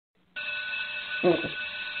It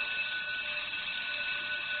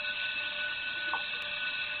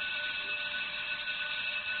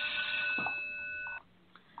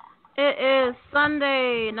is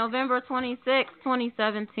Sunday, November 26th,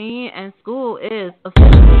 2017, and school is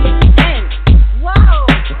officially in. Whoa!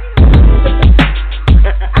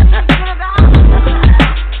 I need to get it out.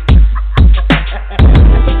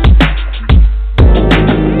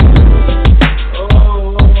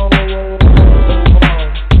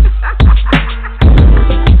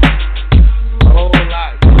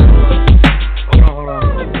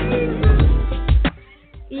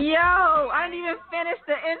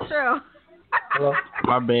 The intro.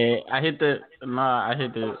 My bad. I hit the.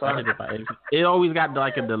 It always got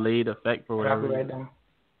like a delayed effect for whatever. Right now.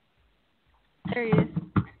 There he is.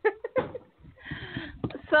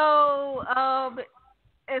 So,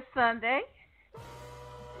 it's Sunday,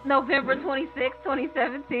 November 26th,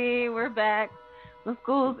 2017. We're back. The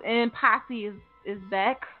school's in. Posse is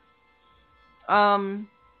back. I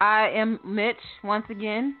am Mitch once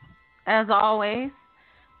again, as always.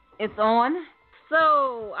 It's on.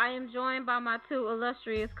 So, I am joined by my two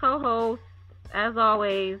illustrious co-hosts, as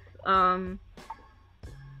always. And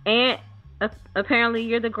apparently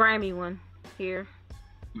you're the grimy one here.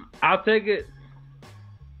 I'll take it.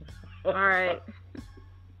 All right.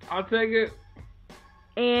 I'll take it.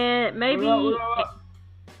 And maybe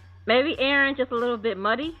Aaron just a little bit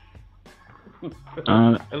muddy.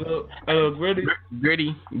 A little gritty.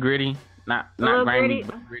 Gritty. Not grimy,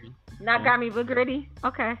 but gritty. Not grimy, but gritty.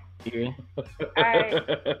 Okay. Yeah. Alright.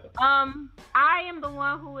 I am the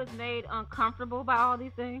one who is made uncomfortable by all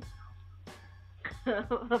these things.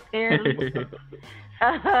 Apparently.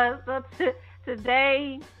 So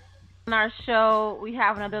today on our show, we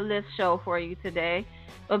have another list show for you today.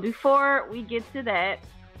 But before we get to that,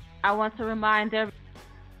 I want to remind everyone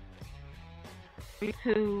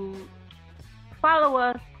to follow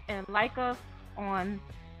us and like us on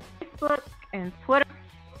Facebook and Twitter.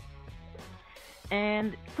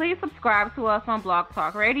 And please subscribe to us on Blog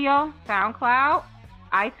Talk Radio, SoundCloud,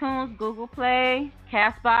 iTunes, Google Play,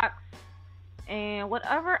 Castbox, and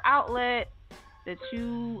whatever outlet that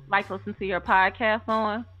you like to listen to your podcast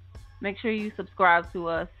on. Make sure you subscribe to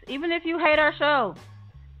us. Even if you hate our show,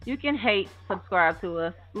 you can subscribe to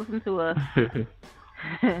us, listen to us.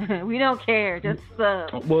 We don't care. Just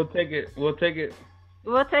We'll take it. We'll take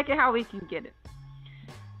it how we can get it.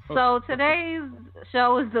 So today's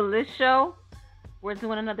show is the list show. We're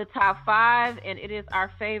doing another top 5, and it is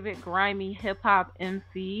our favorite grimy hip-hop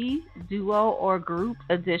MC duo or group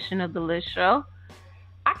edition of the list show.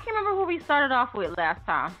 I can't remember who we started off with last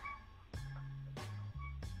time.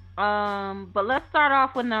 But let's start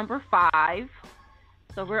off with number 5.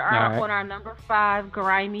 So we're on our number 5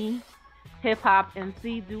 grimy hip-hop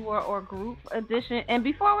MC duo or group edition. And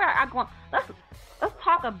before I go on, let's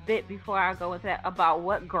talk a bit before I go with that about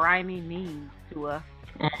what grimy means to us.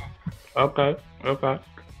 Okay.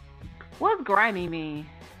 What's grimy mean?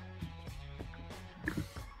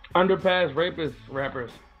 Underpass rapist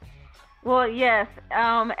rappers. Well, yes.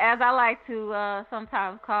 As I like to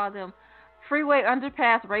sometimes call them, freeway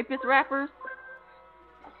underpass rapist rappers.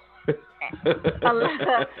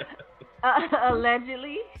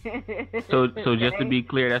 Allegedly. So just to be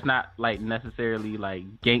clear, that's not like necessarily like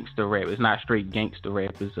gangster rap. It's not straight gangster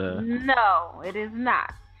rap. It's No, it is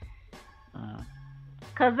not.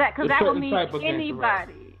 Cause that would mean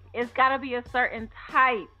anybody. It's got to be a certain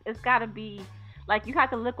type. It's got to be like you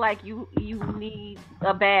have to look like you need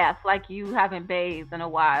a bath, like you haven't bathed in a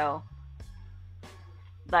while.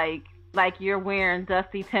 Like you're wearing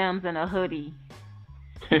dusty Timbs and a hoodie.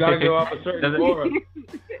 You gotta go off a certain aura.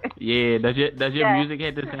 Yeah, does your music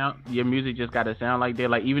have to sound? Your music just gotta sound like that.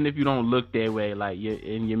 Like even if you don't look that way, like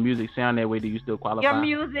your music sound that way, do you still qualify? Your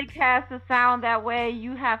music has to sound that way.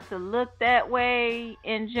 You have to look that way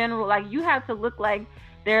in general. Like you have to look like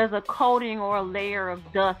there's a coating or a layer of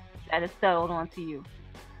dust that is settled onto you.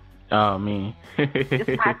 Oh man. It's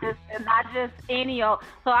not just any old.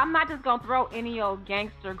 So I'm not just gonna throw any old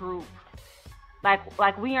gangster group.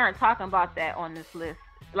 Like we aren't talking about that on this list.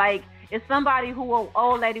 Like, it's somebody who an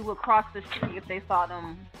old lady would cross the street if they saw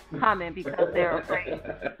them coming because they're afraid,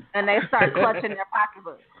 and they start clutching their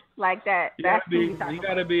pocketbooks like that. That's who we talking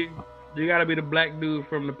about. You gotta be the black dude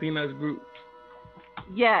from the Peanuts group.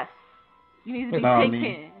 Yes, you need to be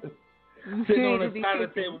Pigpen. Sitting on the side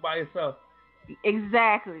of the table by yourself.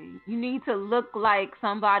 Exactly. You need to look like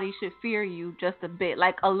somebody should fear you just a bit,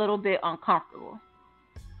 like a little bit uncomfortable.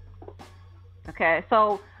 Okay,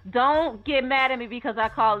 so don't get mad at me because I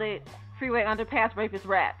call it freeway underpass rapist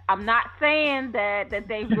rap. I'm not saying that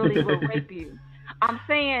they really will rape you. I'm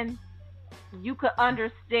saying you could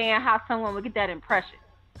understand how someone would get that impression.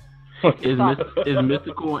 Is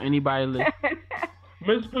Mystical on anybody's list?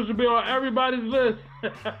 Mystical should be on everybody's list.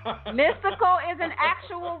 Mystical is an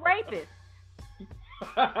actual rapist.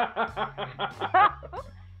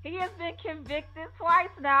 He has been convicted twice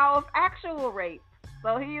now of actual rape.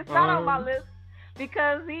 So he is not on my list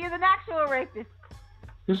because he is an actual rapist.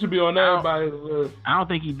 He should be on everybody's list. I don't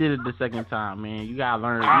think he did it the second time, man. You gotta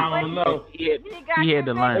learn. I don't know. He had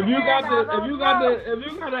to learn. If you got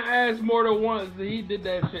to ask more than once, then he did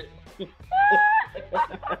that shit.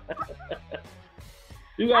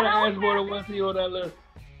 You gotta ask more than once. He on that list.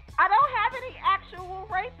 I don't have any actual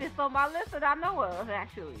rapists on my list that I know of,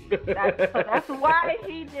 actually. That's why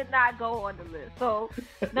he did not go on the list. So,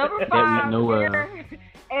 number 5.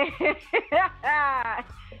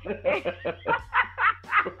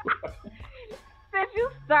 Since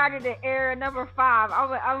you started the era, number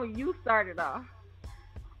 5, you started off.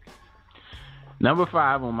 Number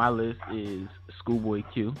 5 on my list is Schoolboy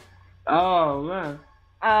Q. Oh, man.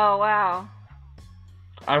 Oh, wow.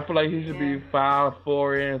 I feel like he should be 5,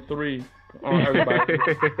 4, and 3 on everybody.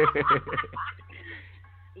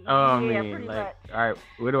 Oh man, like, all right,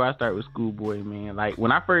 where do I start with Schoolboy, man? Like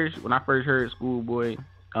when I first heard Schoolboy,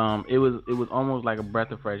 it was almost like a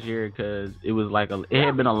breath of fresh air because it was like it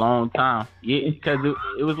had been a long time. Yeah, because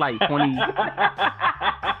it was like 20.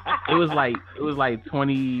 It was like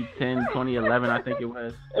 2010, 2011, I think it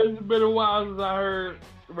was. It's been a while since I heard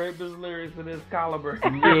rapist lyrics of this caliber.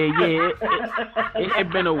 Yeah. It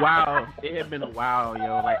had been a while.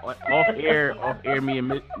 Yo. Like off air, me and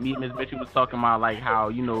Miss Mitchell was talking about like how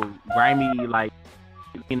Grimy like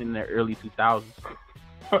in the early 2000s.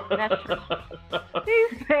 That's true. He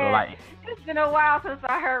said, so, like, it's been a while since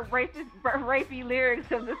I heard rapey lyrics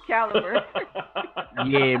of this caliber.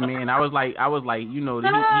 Yeah, man. I was like,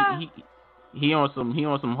 he on some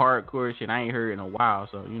hardcore shit I ain't heard in a while.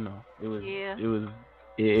 So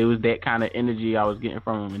it was that kind of energy I was getting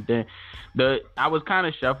from him. And then I was kind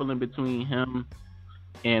of shuffling between him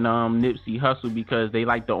and Nipsey Hussle because they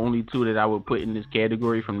like the only two that I would put in this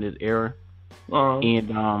category from this era.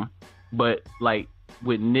 And but like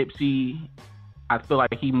with Nipsey, I feel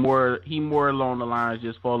like he more along the lines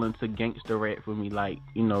just fall into gangster rap for me. Like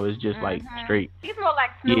it's just like straight. He's more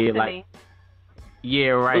like Snoop to me. Yeah,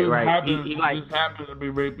 right. He like just happens to be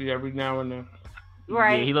rapey every now and then.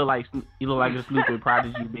 Right. Yeah, he look like a Snoop and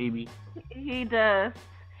Prodigy baby. He does.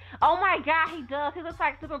 Oh my God, he does. He looks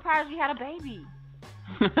like Snoop and Prodigy had a baby.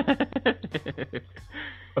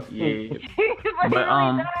 Yeah.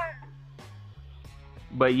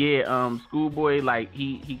 But yeah, Schoolboy, like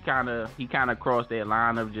he kind of crossed that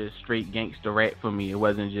line of just straight gangster rap for me. It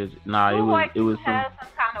wasn't just it was has some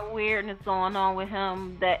kind of weirdness going on with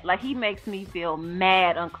him that like he makes me feel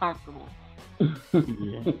mad uncomfortable.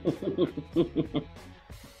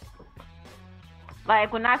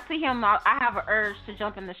 Like when I see him, I have an urge to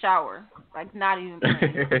jump in the shower. Like not even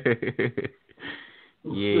playing.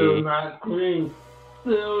 Yeah. Still not clean.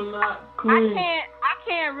 I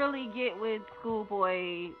can't really get with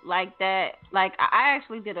Schoolboy like that. Like I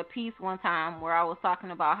actually did a piece one time where I was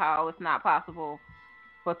talking about how it's not possible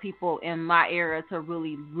for people in my era to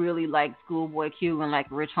really, really like Schoolboy Q and like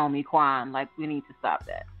Rich Homie Quan. Like we need to stop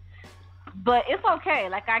that. But it's okay.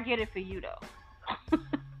 Like I get it for you though.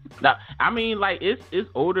 Now, I mean, like it's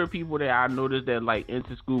older people that I noticed that like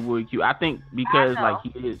into Schoolboy Q. I think because like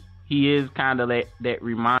he is kind of that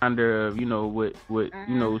reminder of what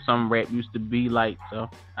some rap used to be like. So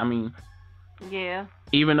I mean, yeah.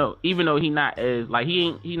 Even though he not as like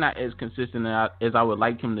he not as consistent as I would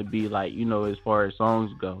like him to be, like as far as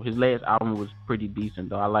songs go. His last album was pretty decent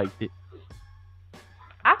though. I liked it.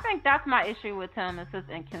 I think that's my issue with him is his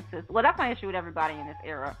inconsistency. Well, that's my issue with everybody in this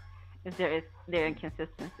era. Is their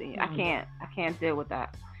inconsistency. I can't deal with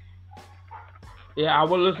that. Yeah, I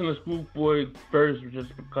would listen to Schoolboy first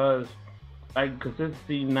just because, like,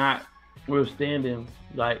 consistency not withstanding.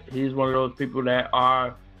 Like, he's one of those people that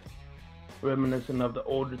are reminiscent of the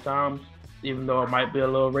older times, even though it might be a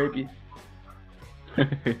little rapey. I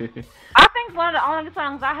think one of the only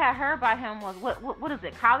songs I had heard by him was, what is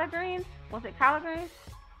it, Collard Greens? Was it Collard Greens?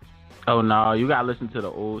 Oh no, you gotta listen to the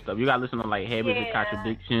old stuff. You gotta listen to like Habits and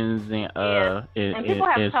Contradictions and people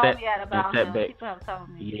have told me that about him. Setback. People have told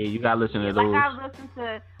me. Yeah, you gotta listen to those. Like I listened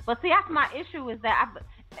to, but see, that's my issue is that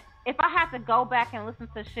if I had to go back and listen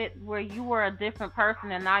to shit where you were a different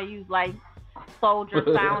person and now you like soldier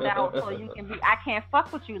sound out so you can be, I can't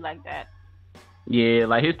fuck with you like that. Yeah,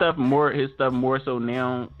 like his stuff more so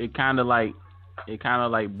now. It kind of like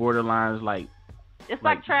borderlines like. It's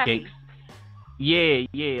like trappy.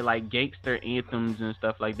 Yeah, like gangster anthems and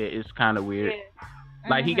stuff like that. It's kind of weird.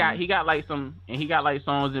 Like he got like some, and he got like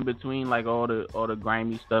songs in between, like all the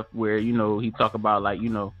grimy stuff where he talk about like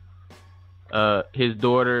his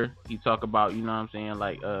daughter. He talk about what I'm saying,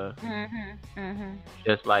 like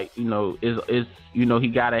just like is he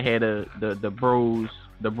gotta have the bros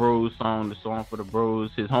song, the song for the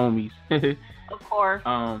bros, his homies. Of course.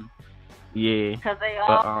 Yeah. Because they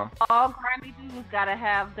all grimy dudes gotta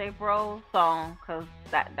have their bros song, because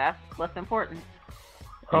that's what's important.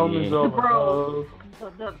 Homies over hoes.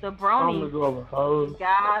 The bronies. Homies over hoes.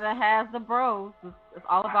 Gotta have the bros. It's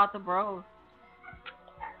all about the bros.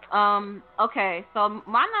 Okay, so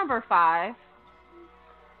my number 5.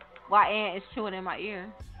 Why Aunt is chewing in my ear.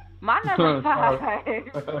 My number 5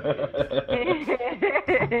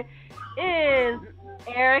 is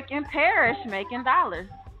Eric and Parrish making dollars.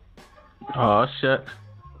 Oh shit.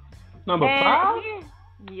 Number 5?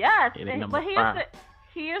 Yes, but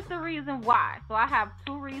here's the reason why. So I have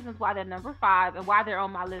 2 reasons why they're number 5 and why they're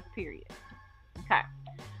on my list, period. Okay.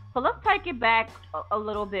 So let's take it back a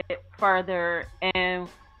little bit further. And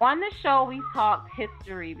on the show, we talked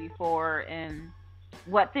history before and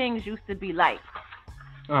what things used to be like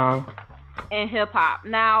in hip-hop.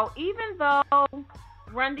 Now, even though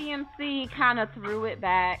Run DMC kind of threw it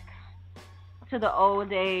back to the old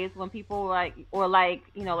days when people like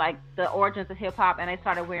the origins of hip hop and they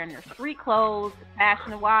started wearing their street clothes,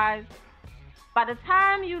 fashion wise. By the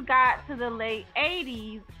time you got to the late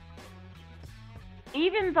 80s,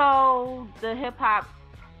 even though the hip hop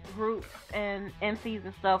groups and emcees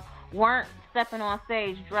and stuff weren't stepping on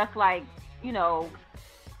stage dressed like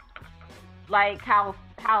like how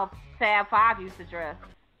Fab Five used to dress,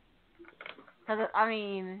 because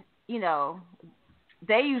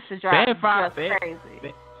they used to dress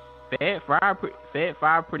crazy. Fab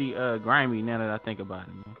Five pretty grimy now that I think about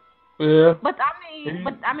it, man. Yeah. But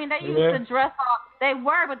I mean, they used to dress all.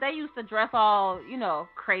 But they used to dress all,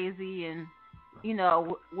 crazy and,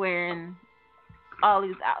 wearing all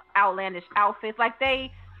these outlandish outfits. Like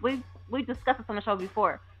we discussed this on the show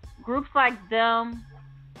before. Groups like them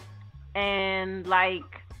and like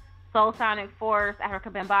Soul Sonic Force, Africa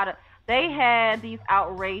Bambaataa, they had these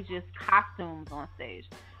outrageous costumes on stage.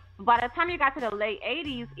 By the time you got to the late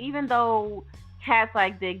 80s, even though cats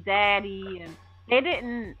like Big Daddy and they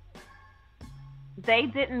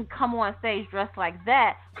didn't come on stage dressed like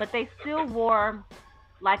that, but they still wore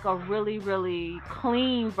like a really, really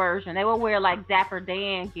clean version. They would wear like Dapper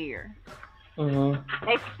Dan gear. Mm-hmm.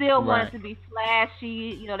 They still wanted to be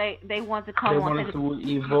flashy. They wanted to come on stage. They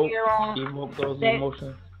wanted to evoke those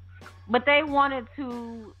emotions. But they wanted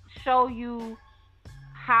to show you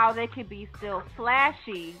how they could be still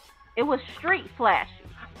flashy. It was street flashy,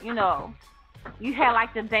 You had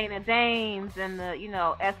like the Dana Danes and the,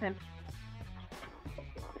 SM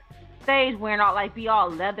stage wearing be all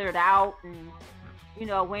leathered out and,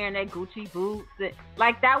 wearing their Gucci boots.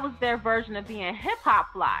 Like that was their version of being hip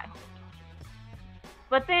hop fly.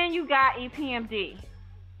 But then you got EPMD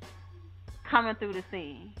coming through the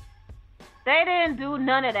scene. They didn't do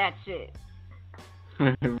none of that shit.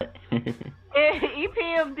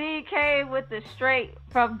 EPMD came with the straight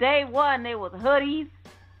from day one. They was hoodies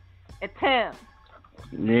and Timbs.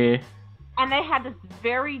 Yeah. And they had this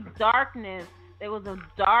very darkness. There was a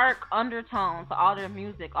dark undertone to all their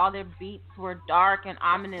music. All their beats were dark and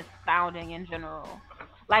ominous sounding in general.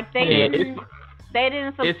 Like they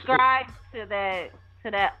didn't subscribe to that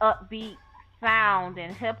upbeat sound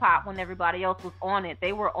in hip hop when everybody else was on it.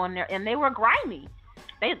 They were on there and they were grimy.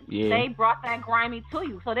 They brought that grimy to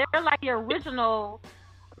you. So they're like the original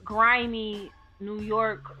grimy New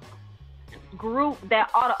York group that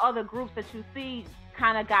all the other groups that you see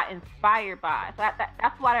kind of got inspired by. So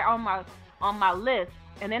that's why they're on my list.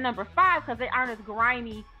 And then number 5, because they aren't as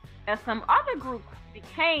grimy as some other groups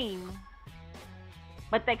became,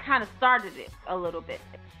 but they kind of started it a little bit.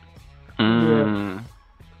 Yeah.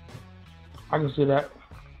 I can see that.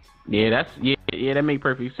 Yeah, that makes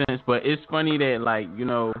perfect sense. But it's funny that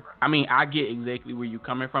I get exactly where you're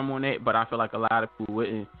coming from on that, but I feel like a lot of people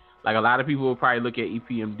wouldn't. Like a lot of people will probably look at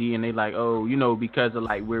EPMD and they like, oh, because of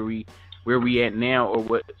like where we at now, or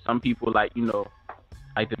what some people like,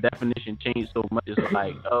 like the definition changed so much. It's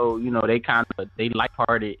like, oh, they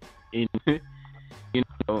lighthearted and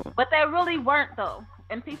But they really weren't though.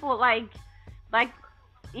 And people like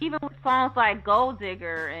even with songs like Gold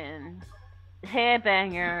Digger and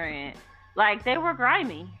Headbanger and like they were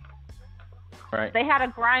grimy. Right. They had a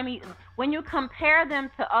grimy. When you compare them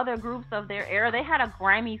to other groups of their era, they had a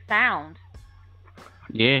grimy sound.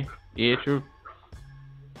 Yeah, true.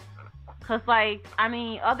 Cause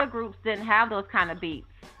other groups didn't have those kind of beats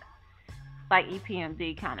like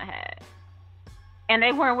EPMD kind of had, and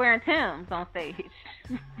they weren't wearing Timbs on stage.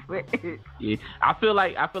 Yeah, I feel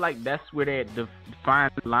like that's where that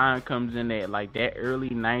defined line comes in at, like that early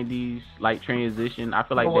 '90s like transition. I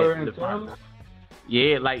feel like that defines.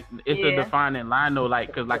 Yeah, like it's a defining line though, like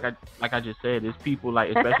because like I just said, there's people like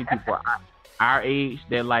especially people our age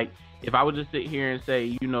that like if I would just sit here and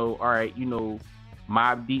say all right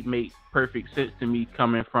Mobb Deep make perfect sense to me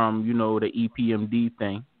coming from the EPMD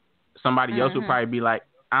thing, somebody else would probably be like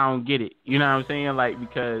I don't get it, you know what I'm saying, like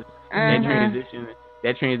because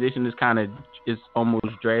that transition is kind of is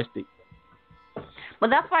almost drastic. But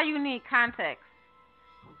that's why you need context.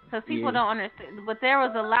 Because people don't understand. But there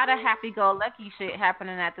was a lot of happy-go-lucky shit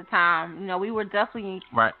happening at the time. We were definitely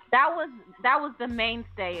right. That was the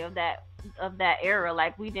mainstay of that era.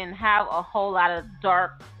 Like we didn't have a whole lot of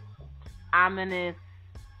dark, ominous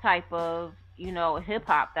type of hip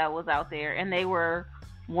hop that was out there, and they were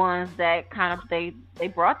ones that kind of they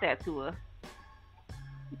brought that to us.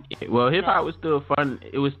 Yeah, well, hip hop was still fun.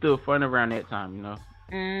 It was still fun around that time,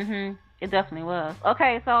 Mhm. It definitely was.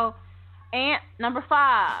 Okay, so. And number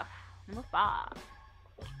 5.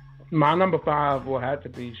 My number 5 will have to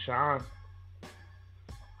be Sean.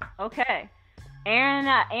 Okay. Aaron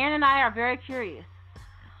and I are very curious.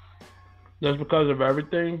 Just because of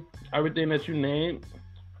everything that you named,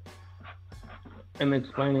 and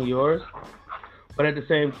explaining yours. But at the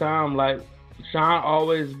same time, like Sean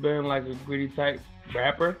always been like a gritty type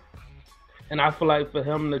rapper, and I feel like for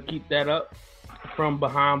him to keep that up from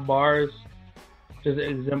behind bars just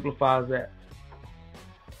exemplifies that.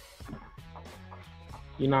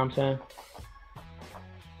 You know what I'm saying?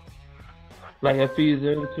 Like if he's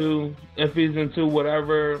into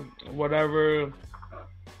whatever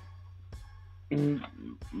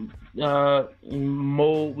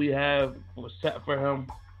mold we have set for him,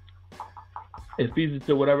 if he's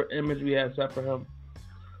into whatever image we have set for him,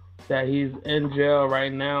 that he's in jail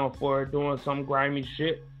right now for doing some grimy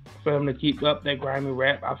shit, for him to keep up that grimy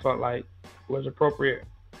rap, I felt like was appropriate.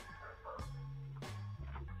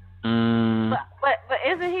 But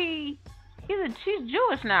isn't he? She's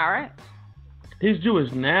Jewish now, right? He's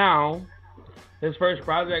Jewish now. His first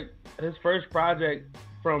project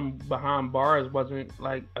from behind bars wasn't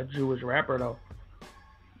like a Jewish rapper though.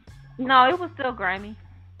 No, it was still grimy.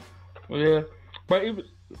 Yeah, but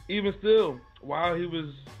even still, while he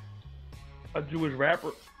was a Jewish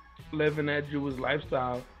rapper living that Jewish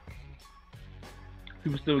lifestyle, he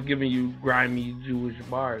was still giving you grimy Jewish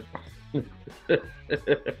bars.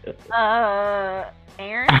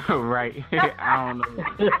 Aaron? Right. I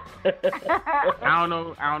don't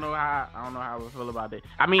know how I would feel about that.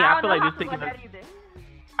 I mean, I feel like this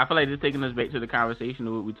taking us back to the conversation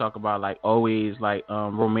that we talk about, like always like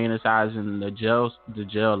romanticizing the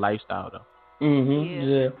jail lifestyle though.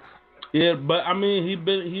 Mhm. Yeah, but I mean, he's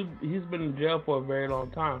been in jail for a very long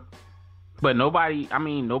time. But nobody's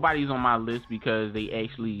on my list because they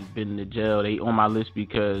actually been to jail. They on my list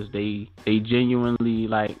because they genuinely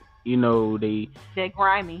like, they're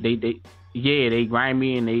grimy. They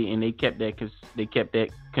grimy and they kept that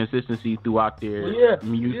consistency throughout their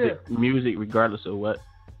music regardless of what.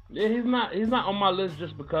 Yeah, he's not on my list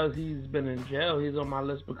just because he's been in jail. He's on my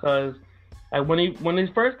list because like when he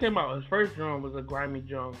first came out, his first drum was a grimy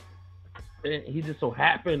drum. And he just so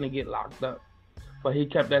happened to get locked up. But he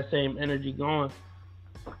kept that same energy going.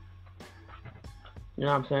 You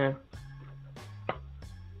know what I'm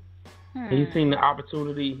saying? He's seen the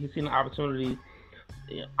opportunity.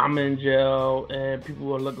 I'm in jail, and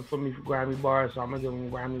people are looking for me for grimy bars, so I'm gonna give them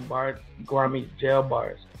grimy jail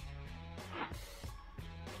bars.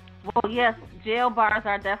 Well, yes, jail bars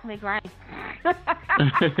are definitely grimy.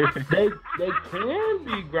 they can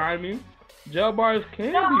be grimy. Jail bars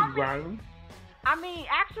can be grimy. I mean,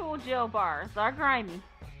 actual jail bars are grimy.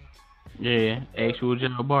 Yeah, actual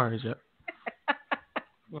jail bars. Yep.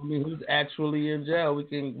 I mean, who's actually in jail? We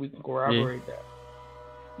can corroborate that.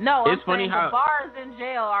 No, it's funny how the bars in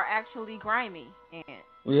jail are actually grimy.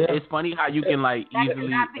 Yeah, it's funny how you can like easily.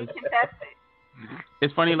 Not be contested.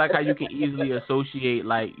 It's funny like how you can easily associate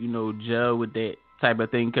like jail with that type of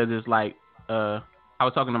thing because it's like I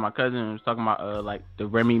was talking to my cousin and was talking about like the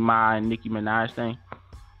Remy Ma and Nicki Minaj thing.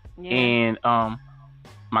 Yeah. And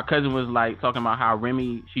my cousin was like talking about how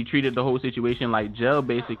Remy, she treated the whole situation like jail.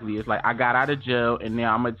 Basically, it's like I got out of jail and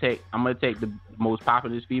now I'm gonna take the most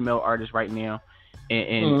popular female artist right now,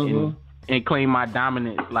 and claim my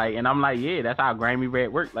dominance. Like, and I'm like, yeah, that's how grimy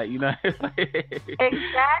rap works. Like, Exactly.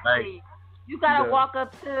 Like, you gotta walk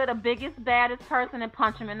up to the biggest, baddest person and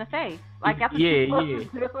punch him in the face. Like that's what you're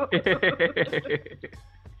supposed to do.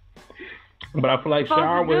 But I feel like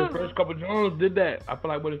Sean, with his first couple Jones, did that. I feel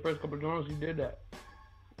like with his first couple Jones, he did that.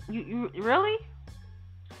 You really?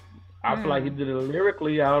 I feel like he did it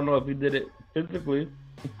lyrically. I don't know if he did it physically.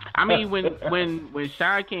 I mean, when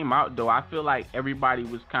Shine came out though, I feel like everybody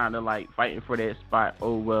was kind of like fighting for that spot.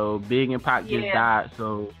 Oh well, Big and Pac just died,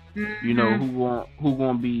 so you know who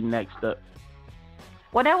gonna be next up.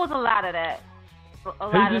 Well, there was a lot of that. He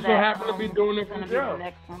just so happened to be doing it for himself. The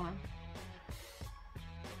next one.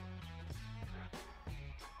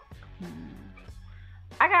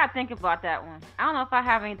 I gotta think about that one. I don't know if I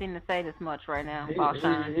have anything to say this much right now about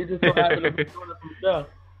Shine. He just so happened to be doing it for himself.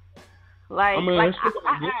 Like, I mean, I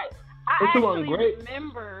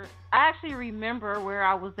actually remember where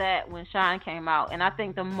I was at when Shine came out, and I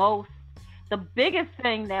think the biggest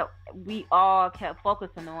thing that we all kept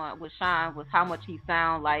focusing on with Shine was how much he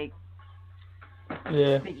sounded like.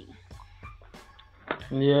 Yeah.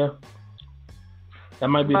 Yeah. That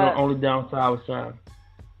might be the only downside with Shine.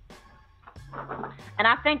 And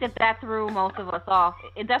I think that threw most of us off.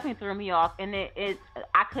 It definitely threw me off, and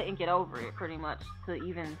I couldn't get over it pretty much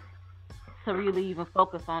to really even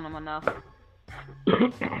focus on him enough.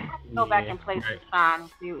 Go back and play some Shine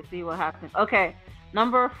and see what happens. Okay,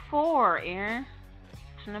 number 4, Aaron.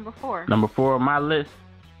 What's number 4? Number 4 on my list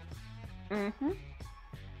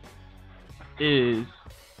is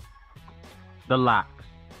The Lox.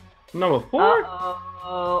 Number 4?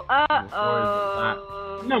 Uh-oh.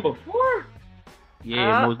 Number 4?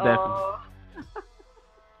 Yeah, most definitely.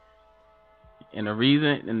 And the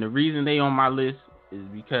reason they on my list is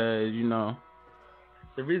because, you know.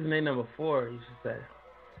 The reason they number 4, you should say.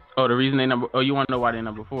 Oh, the reason they number. Oh, you want to know why they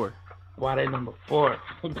number 4? Why they number 4?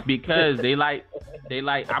 Because they like.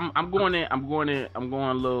 I'm going a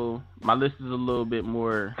little. My list is a little bit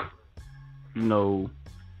more, you know,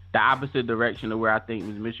 the opposite direction of where I think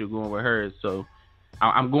Ms. Mitchell going with hers. So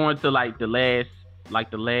I'm going to like the last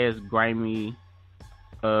grimy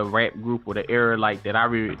rap group or the era like that I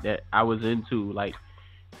was into like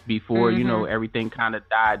before you know everything kind of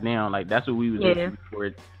died down. Like that's what we was into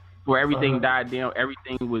before everything died down.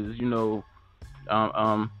 Everything was, you know,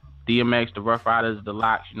 DMX, the Rough Riders, the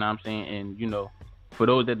Lox. You know what I'm saying? And you know, for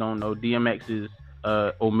those that don't know, DMX is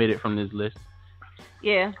omitted from this list.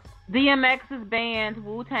 Yeah, DMX is banned,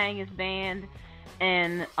 Wu-Tang is banned,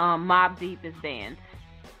 and Mobb Deep is banned.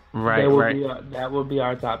 Right, that would be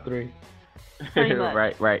our top 3.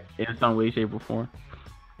 right, in some way, shape, or form.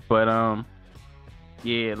 But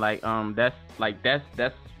yeah, like that's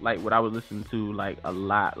like what I was listening to like a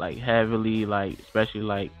lot, like heavily, like especially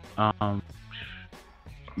like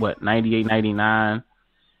 98, 99,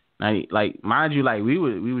 90. Like mind you, like we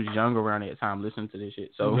was young around that time listening to this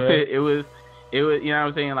shit. So it was you know what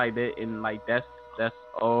I'm saying, like that, and like that's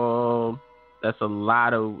all. That's a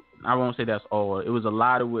lot of. I won't say that's all. It was a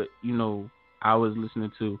lot of what, you know, I was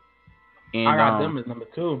listening to. And I got them as number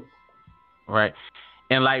 2. Right.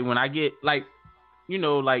 And like when I get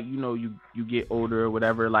you get older or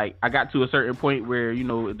whatever, like I got to a certain point where, you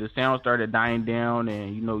know, the sound started dying down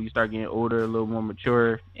and, you know, you start getting older, a little more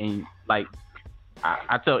mature, and like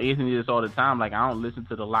I tell Anthony this all the time, like I don't listen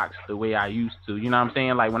to the Lox the way I used to. You know what I'm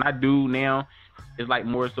saying? Like when I do now, it's like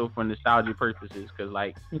more so for nostalgia purposes, because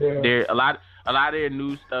like there a lot of their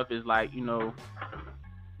new stuff is like, you know,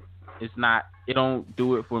 it don't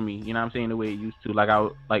do it for me. You know what I'm saying? The way it used to. Like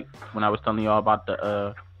when I was telling y'all about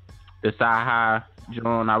the Sci-Hi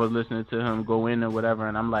John, I was listening to him go in or whatever,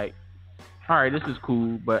 and I'm like, all right, this is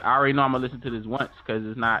cool, but I already know I'm gonna listen to this once because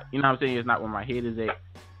it's not, you know what I'm saying? It's not where my head is at.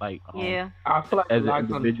 Like I feel like as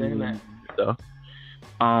an individual.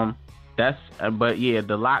 That. So, but yeah,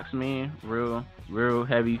 the Lox, man, real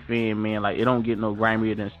heavy fan, man. Like it don't get no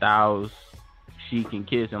grimier than Styles, Chic, and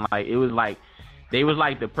Kiss, and like it was like they was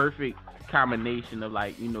like the perfect combination of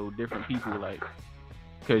like, you know, different people, like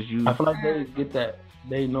because I feel like they get that,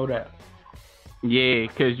 they know that. Yeah,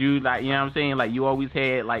 because you like, you know what I'm saying, like you always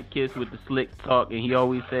had like Kiss with the slick talk, and he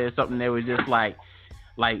always said something that was just like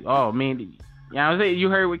oh man, you know what I'm saying, you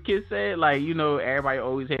heard what Kiss said, like, you know, everybody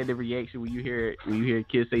always had the reaction when you hear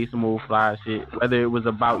Kiss say some old fly shit, whether it was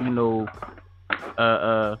about, you know,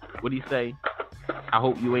 what do you say? I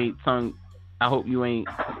hope you ain't tongue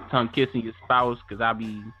kissing your spouse, cause I be,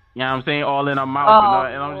 you know what I'm saying, all in her mouth,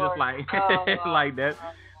 and I'm just like, like that,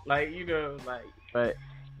 like, you know, like, but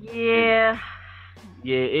yeah,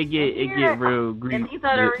 it get real greedy. And these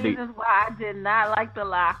are the reasons why I did not like the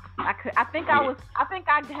Lox. I think I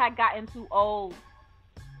had gotten too old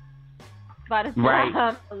by the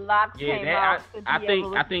time the Lox came out. I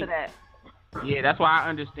think that. Yeah, that's why I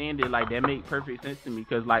understand it. Like that make perfect sense to me,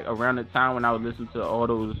 because like around the time when I was listening to all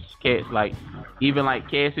those cats, like even like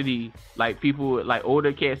Cassidy, like people like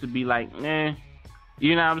older cats would be like,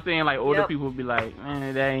 You know what I'm saying? Like older Yep. people be like,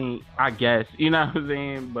 man, that ain't. I guess. You know what I'm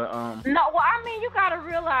saying? But No, well, I mean, you gotta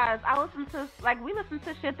realize, we listened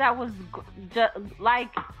to shit that was just like,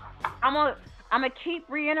 I'm gonna keep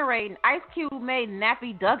reiterating. Ice Cube made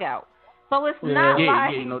Nappy Dugout, so it's not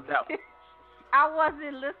like no doubt. I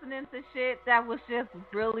wasn't listening to shit that was just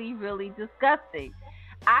really, really disgusting.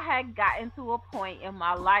 I had gotten to a point in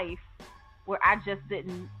my life where I just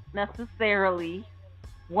didn't necessarily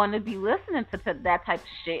want to be listening to that type of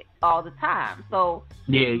shit all the time. So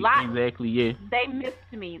exactly. Yeah, they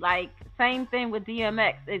missed me. Like same thing with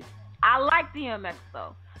DMX. I like DMX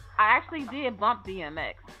though. I actually did bump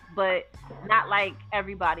DMX, but not like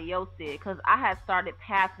everybody else did, because I had started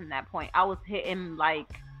passing that point. I was hitting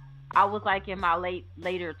I was like in my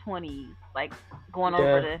later 20s, like going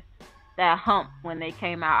over that hump when they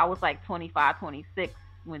came out. I was like 25, 26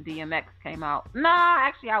 when DMX came out. No,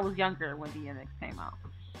 actually I was younger when DMX came out.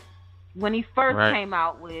 When he first came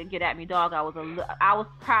out with Get At Me Dog, I was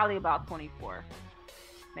probably about 24,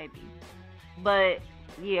 maybe. But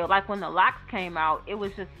yeah, like when the Locks came out, it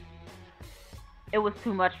was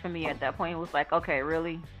too much for me at that point. It was like, okay,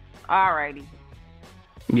 really? Alrighty.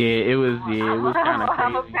 Yeah, it was kind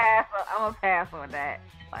of crazy. I'm a pass on that.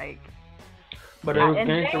 Like, but it was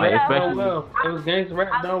gangsta rap done well. It was gangsta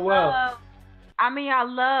rap done well. I mean, I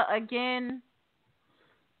love, again,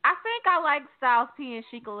 I think I like Styles P and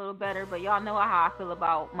Sheik a little better, but y'all know how I feel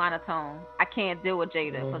about Monotone. I can't deal with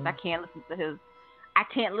Jada because I can't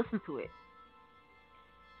listen to it.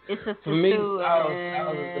 It's just for me,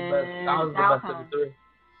 Styles is the best. Styles is the best of the three.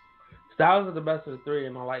 Styles is the best of the three,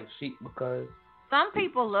 and I like Sheik because some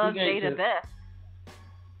people love Jada best.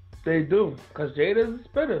 They do, because Jada is a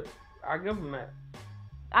spitter. I give him that.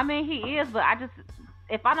 I mean, he is, but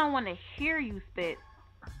if I don't want to hear you spit,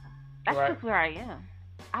 that's just where I am.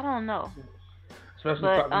 I don't know. Especially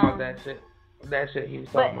talking about that shit he was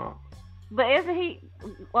talking about. But isn't he?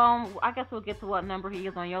 I guess we'll get to what number he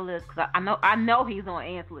is on your list, because I know he's on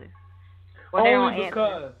Ant's list. Or only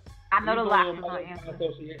because I know the Locks is on Ant's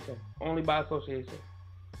list. Only by association.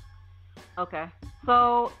 Okay,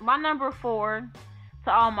 so my number 4,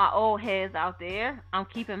 to all my old heads out there, I'm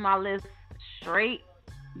keeping my list straight,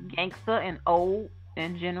 gangsta and old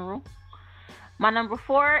in general. My number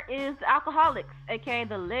 4 is Alcoholics, aka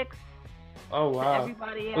the Licks. Oh wow!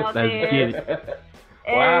 Everybody out there.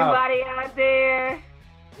 Everybody out there.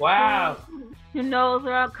 Wow. Who knows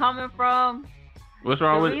where I'm coming from? What's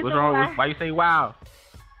wrong with why you say wow?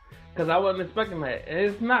 Because I wasn't expecting that.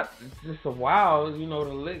 It's just a wow. You know,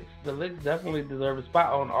 the licks definitely deserve a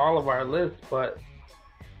spot on all of our lists, but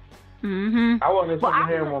I wasn't expecting to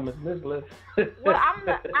hear them on this list. Well, I'm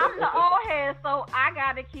the old head, so I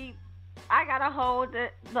gotta hold the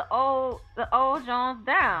old Jones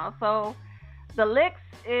down. So the Licks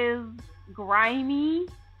is grimy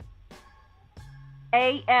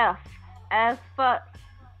AF as fuck.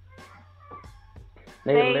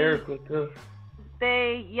 They're lyrical too.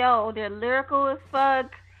 They're lyrical as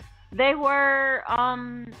fuck. They were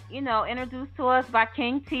introduced to us by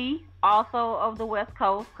King T, also of the West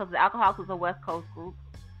Coast, because the Alcoholics was a West Coast group.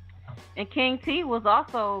 And King T was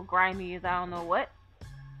also grimy as I don't know what.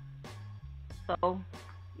 So,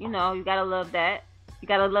 you gotta love that. You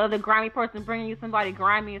gotta love the grimy person bringing you somebody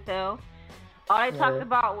grimy as hell. All they talked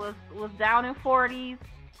about was down in 40s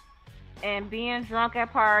and being drunk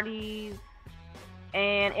at parties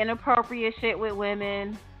and inappropriate shit with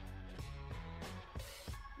women.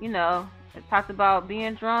 It talked about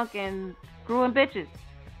being drunk and screwing bitches.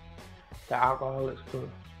 The Alcoholics too.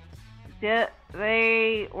 Yeah,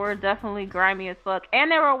 they were definitely grimy as fuck. And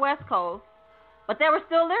they were West Coast, but they were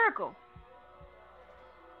still lyrical.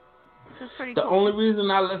 Which is pretty cool. The only reason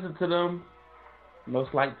I listened to them, no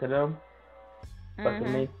slight to them, but to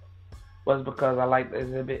me, was because I liked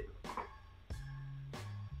Exhibit.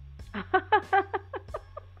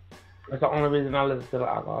 That's the only reason I listened to the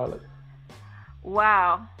Alcoholics.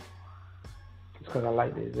 Wow. It's because I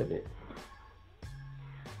liked the Exhibit.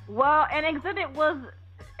 Well, and Exhibit was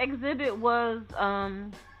he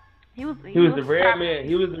was the rare man.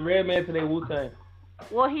 He was the rare man to their Wu-Tang.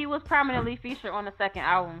 Well, he was prominently featured on the second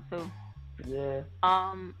album too. Yeah.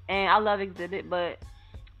 And I love Exhibit, but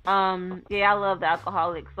I love the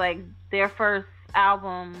Alcoholics. Like their first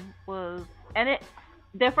album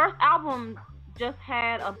their first album just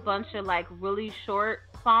had a bunch of like really short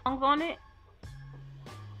songs on it.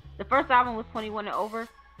 The first album was 21 and Over.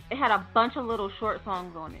 It had a bunch of little short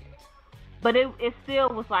songs on it, but it still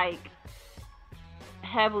was like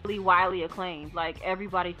heavily, widely acclaimed. Like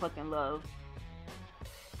everybody fucking loved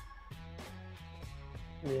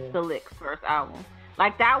the Licks first album.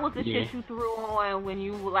 Like that was the shit you threw on when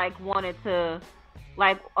you like wanted to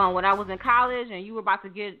like when I was in college and you were about to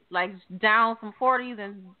get like down some 40s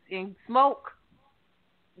and smoke,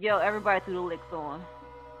 yo, everybody threw the licks on.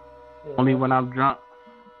 Yeah. Only when I'm drunk.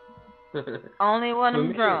 Only when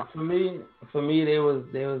I'm drunk. For me, they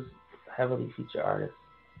was heavily featured artists.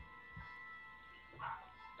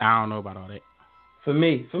 I don't know about all that. For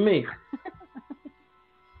me.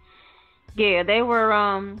 Yeah, they were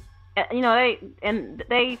you know,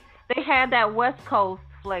 they had that West Coast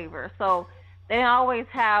flavor. So they didn't always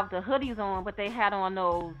have the hoodies on, but they had on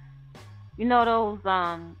those, you know,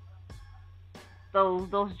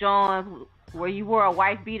 those Johns where you wore a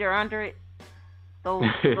white beater under it. Those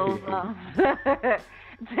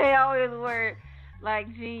they always wear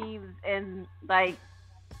like jeans and like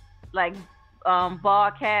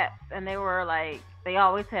ball caps, and they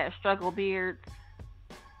always had struggle beards.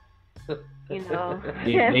 You know,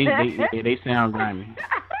 they sound grimy.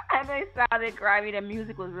 And they sounded grimy. The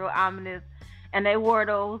music was real ominous, and they wore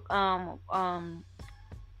those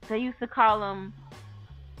they used to call them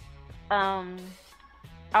oh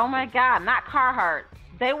my God, not Carhartt.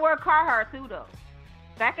 They wore Carhartt too though.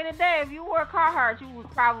 Back in the day, if you wore Carhartt, you was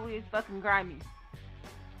probably fucking grimy.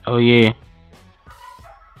 Oh yeah.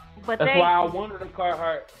 But that's why I wanted a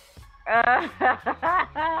Carhartt.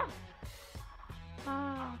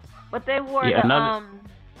 But they wore yeah,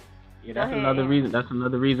 that's another reason. That's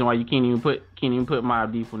another reason why you can't even put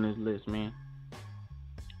Mobb Deep on this list, man.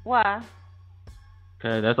 Why?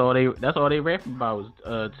 Cause that's all they rap about was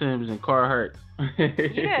Timbs and Carhartt.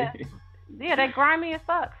 Yeah, they grimy as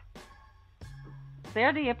fuck.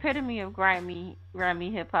 They're the epitome of grimy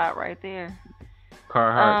hip hop right there.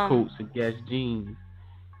 Carhartt coats and Guess jeans.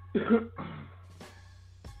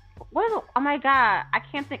 What? Oh my God, I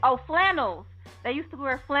can't think. Oh, flannels. They used to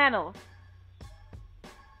wear flannels.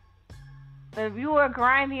 If you were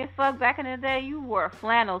grimy as fuck back in the day, you wore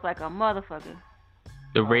flannels like a motherfucker.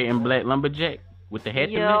 The red and black lumberjack with the hat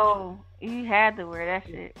to match. Yo, you had to wear that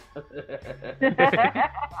shit.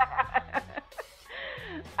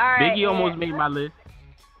 All right, Biggie almost made my list.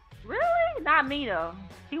 Really? Not me though.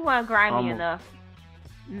 He wasn't grimy enough.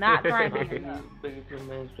 Not grimy enough. Biggie too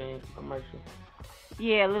mainstream commercial.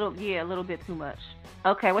 Yeah, a little bit too much.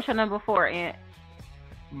 Okay, what's your number 4, Aunt?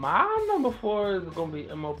 My number 4 is gonna be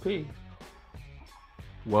MOP.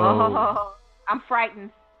 Whoa. Oh, I'm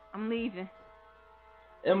frightened. I'm leaving.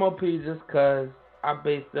 MOP just cause I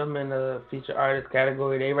base them in the feature artist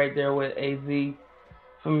category. They right there with AZ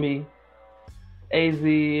for me. AZ,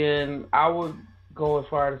 and I would go as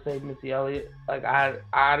far to say Missy Elliott. Like I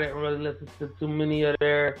didn't really listen to too many of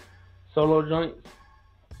their solo joints.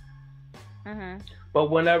 Mhm. But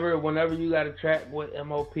whenever you got a track with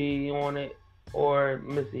MOP on it or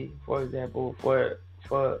Missy, for example, for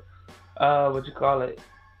what you call it,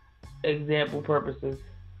 example purposes,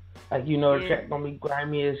 like the track gonna be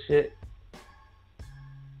grimy as shit,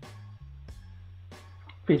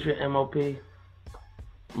 featuring MOP.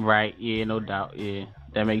 Right. Yeah. No doubt. Yeah.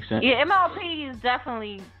 That makes sense. Yeah, MOP is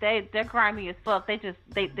definitely they're grimy as fuck.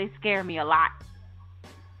 They scare me a lot.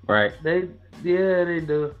 Right. They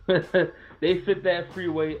do. They fit that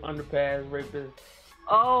freeway underpass rapist.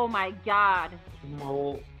 Oh my God.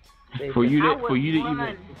 Mold. For you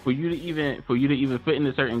to even fit in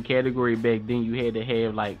a certain category back then, you had to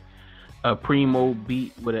have like a primo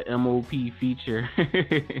beat with an MOP feature.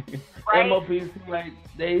 Right? MOP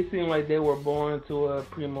seem like they were born to a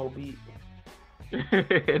primo beat.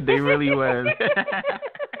 They really was.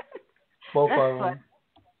 Both of them.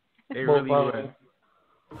 They really was.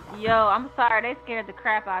 Yo, I'm sorry, they scared the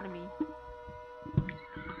crap out of me.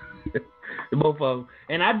 Both of them.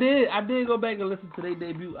 And I did go back and listen to their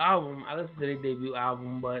debut album. I listened to their debut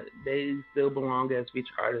album, but they still belong as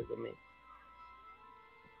feature artists with me.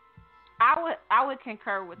 I would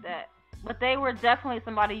concur with that. But they were definitely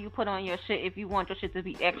somebody you put on your shit if you want your shit to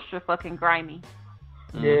be extra fucking grimy.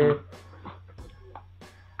 Yeah.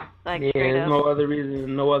 Like there's no other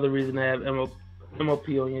reason to have MOP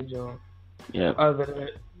on your joint. Yeah. Other than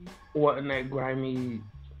wanting that grimy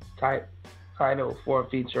type title for a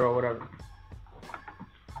feature or whatever.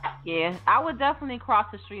 Yeah, I would definitely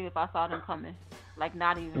cross the street if I saw them coming. Like,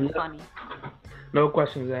 not even funny. No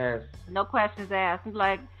questions asked. No questions asked. They'd be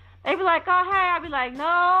like, oh, hey. I'd be like, no,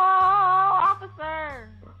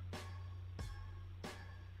 officer.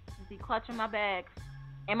 I'd be clutching my bags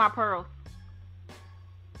and my pearls.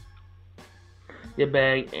 Your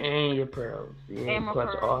bag and your pearls. Yeah, and my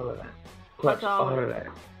clutch pearls. all of that. Clutch all of that.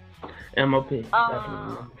 MOP.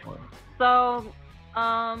 Definitely. So,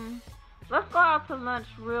 let's go out to lunch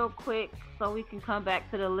real quick so we can come back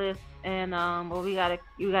to the list. And we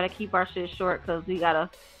gotta keep our shit short because we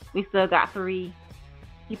still got 3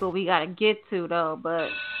 people we gotta get to though, but.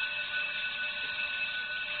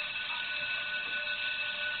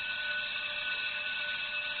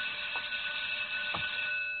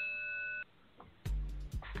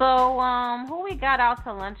 So, who we got out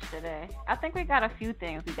to lunch today? I think we got a few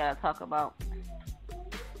things we gotta talk about.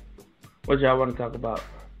 What y'all want to talk about?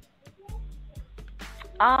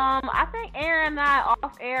 I think Aaron and I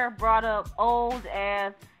off air brought up old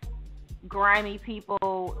ass grimy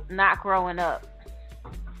people not growing up.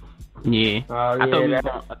 Yeah. Oh, I thought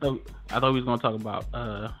yeah. we was gonna talk about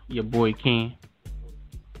your boy Ken.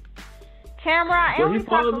 Camera, and Well, he we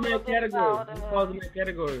talked a falls in little that bit category. about. He falls in that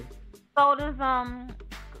category. So does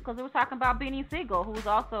because we were talking about Beanie Siegel, who's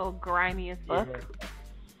also grimy as fuck. Yeah.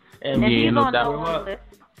 And Yeah, he's no on doubt. the one list.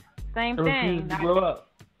 Same And thing. refuse to grow up.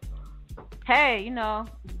 Hey,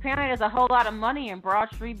 apparently there's a whole lot of money in Broad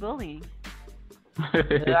Street bullying.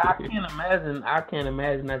 Yeah, I can't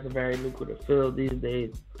imagine that's a very lucrative field these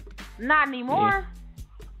days. Not anymore.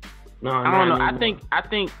 No, I don't know. anymore.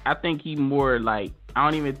 I think he more like, I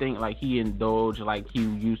don't even think like he indulge like he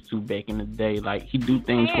used to back in the day. Like he do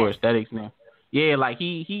things for aesthetics now. Yeah, like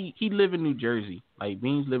he live in New Jersey. Like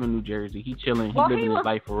Beans live in New Jersey. He chilling. He living his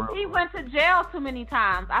life for real. He went to jail too many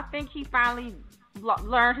times. I think he finally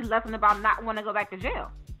learned his lesson about not wanting to go back to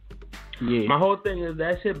jail. Yeah. My whole thing is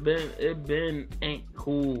that shit ain't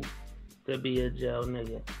cool to be a jail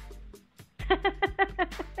nigga.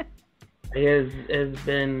 It's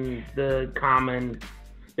been the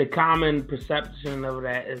common perception of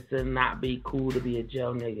that is to not be cool to be a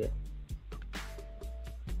jail nigga.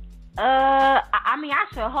 I mean, I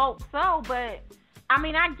should hope so, but I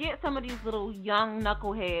mean, I get some of these little young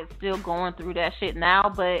knuckleheads still going through that shit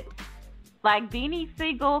now, but like Beanie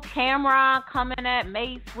Siegel, Cameron coming at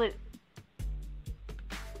Mace with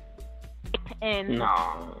and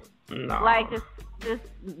No. like this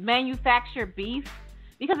manufactured beef.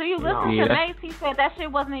 Because if you listen to Mace, he said that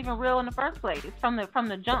shit wasn't even real in the first place from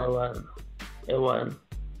the jump. It wasn't.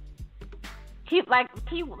 He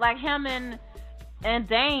like him and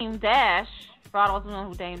Dame Dash. For all those who know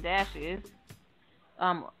who Dame Dash is,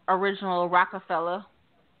 original Rockefeller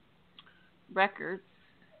Records,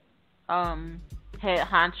 head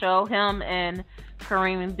honcho, him and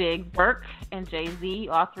Kareem and Big Burke and Jay-Z,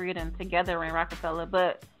 all three of them together in Rockefeller.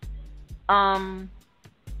 But and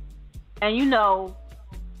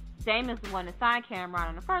Dame is the one that signed Cameron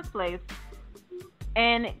in the first place.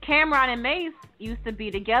 And Cameron and Mace used to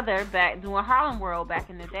be together back doing Harlem World back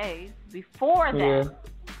in the days. Before that. Yeah.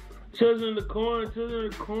 Children of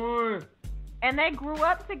the Corn. And they grew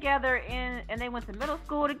up together and they went to middle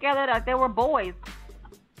school together. Like they were boys.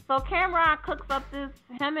 So Cameron cooks up him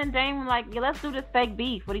and Dame like, yeah, let's do this fake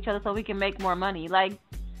beef with each other so we can make more money. Like,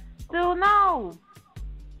 dude, no.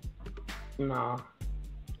 No.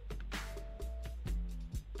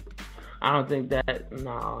 I don't think that.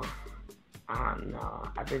 No. No.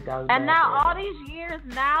 I think that was. And now all these years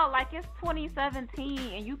now, like it's 2017,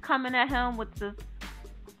 and you coming at him with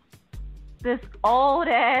this old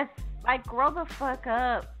ass, like, grow the fuck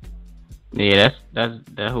up. Yeah,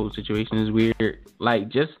 that whole situation is weird. Like,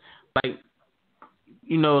 just like,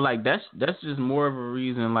 like that's just more of a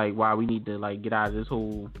reason like why we need to like get out of this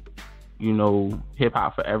whole, hip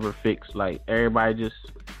hop forever fix. Like everybody just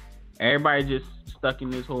stuck in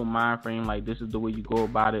this whole mind frame. Like this is the way you go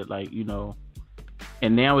about it. Like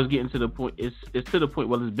and now it's getting to the point. It's to the point.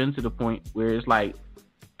 Well, it's been to the point where it's like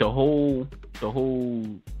the whole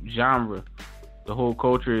genre, the whole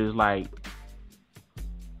culture is like,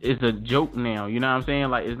 it's a joke now. You know what I'm saying?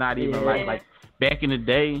 Like it's not even like back in the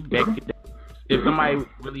day. If somebody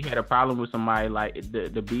really had a problem with somebody, like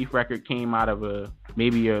the beef record came out of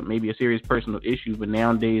maybe a serious personal issue, but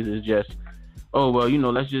nowadays it's just, oh well,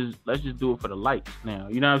 let's just do it for the likes now.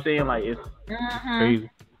 You know what I'm saying? Like it's crazy.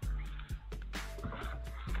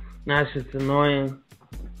 That's just annoying.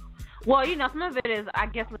 Well, some of it is, I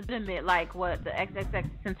guess, legitimate, like what the XXX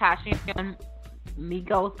Tentacion and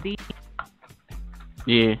Migos beef.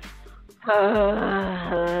 Yeah.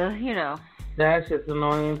 That's just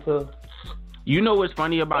annoying too. You know what's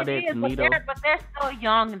funny about that to me though? But they're still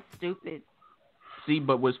young and stupid. See,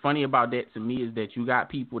 but what's funny about that to me is that you got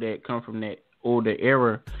people that come from that older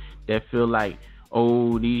era that feel like,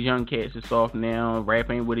 oh, these young cats are soft now.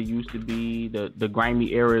 Rap ain't what it used to be. The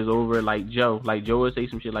grimy era is over. Like Joe would say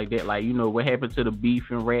some shit like that. Like, what happened to the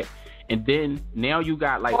beef and rap? And then now you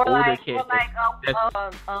got like older cats.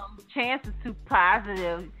 Chance is too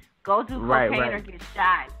positive. Go do cocaine or get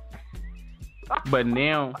shot. But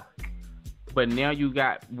now But now you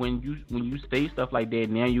got when you say stuff like that,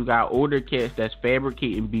 now you got older cats that's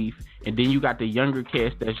fabricating beef, and then you got the younger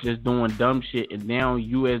cats that's just doing dumb shit. And now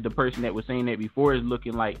you, as the person that was saying that before, is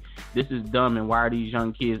looking like this is dumb, and why are these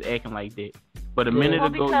young kids acting like that? But a minute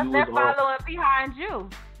ago, because you they're was following behind you.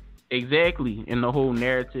 Exactly, in the whole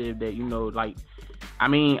narrative that like, I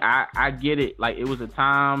mean, I get it. Like, it was a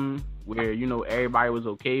time where everybody was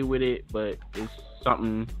okay with it, but it's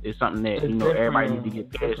something that everybody needs to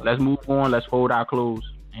get past. Let's move on. Let's fold our clothes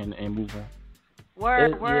and move on.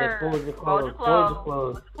 Word. Fold your clothes. Fold your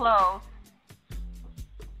clothes.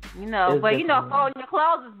 Folding your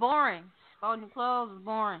clothes is boring. Folding your clothes is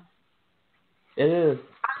boring. It is.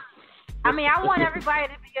 I mean, I want everybody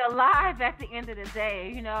to be alive at the end of the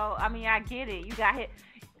day. I mean, I get it. You got hit.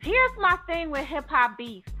 Here's my thing with hip hop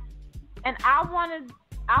beef, and I want to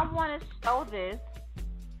show this.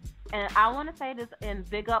 And I want to say this and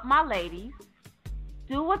big up my ladies.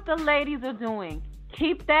 Do what the ladies are doing.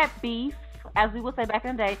 Keep that beef, as we would say back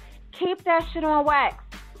in the day, keep that shit on wax.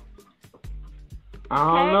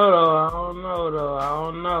 I don't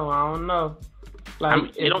know.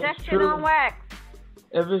 Like, keep that shit on wax.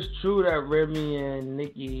 If it's true that Remy and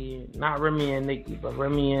Nicki, not Remy and Nicki, but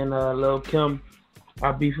Remy and Lil Kim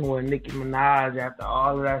are beefing with Nicki Minaj after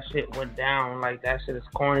all of that shit went down, like, that shit is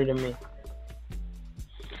corny to me.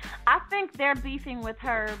 I think they're beefing with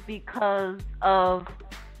her because of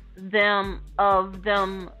their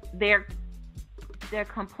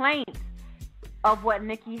complaints of what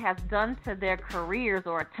Nicki has done to their careers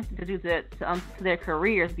or attempted to do to their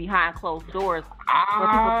careers behind closed doors where people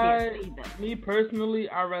can't see them. Me personally,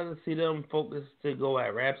 I'd rather see them focus to go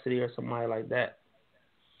at Rhapsody or somebody like that.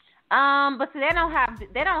 But see, they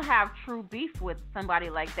don't have true beef with somebody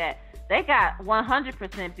like that. They got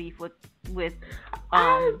 100% beef with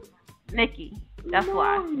Nicki. That's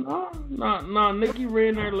why. No. Nicki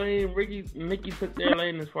ran her lane. Nicki took their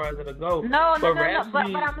lane as far as it'll go. No. But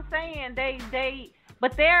I'm saying they're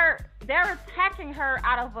attacking her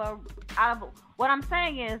out of what I'm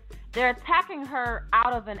saying is they're attacking her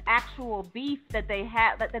out of an actual beef that they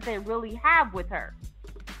have that they really have with her.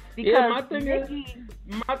 Because my thing is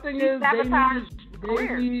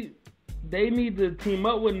they need to team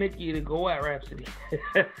up with Nicki to go at Rhapsody.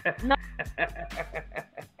 No.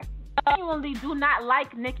 Genuinely do not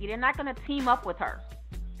like Nicki. They're not going to team up with her.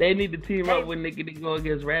 They need to team up with Nicki to go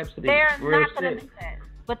against Rhapsody. They're not going to do that.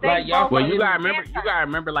 But they you gotta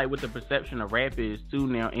remember like what the perception of rap is too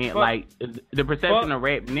now, and like the perception of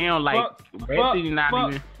rap now, like Rhapsody not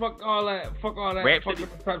even fuck all that. Rhapsody, fuck the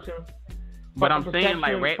perception. But I'm saying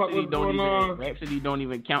like Rhapsody don't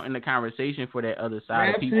even count in the conversation for that other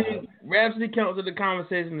side of people. Rhapsody counts in the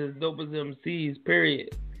conversation as dope as MCs.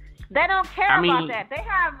 Period. They don't care about that. They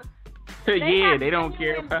have they don't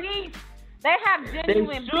care about beef. They have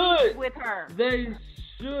genuine beef with her. They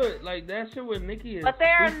should. Like, that shit with Nicki is But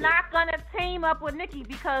they're stupid. not going to team up with Nicki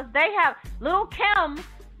because they have... Lil' Kim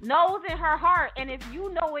knows in her heart, and if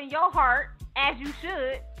you know in your heart, as you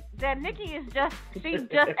should, that Nicki is she's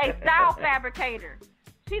just a style fabricator.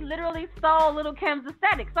 She literally stole Lil' Kim's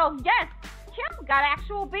aesthetic. So, yes, Kim got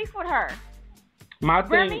actual beef with her. My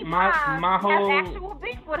thing, Remy my whole... has actual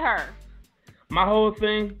beef with her. My whole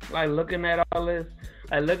thing, like, looking at all this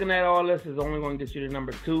is only going to get you to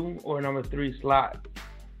number 2 or number 3 slot.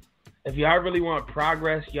 If y'all really want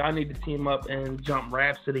progress, y'all need to team up and jump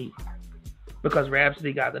Rhapsody. Because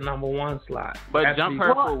Rhapsody got the number 1 slot. But Rhapsody, jump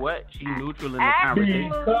her for what? She's neutral in the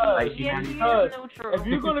conversation. Because if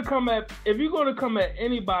you're gonna come at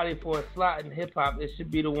anybody for a slot in hip hop, it should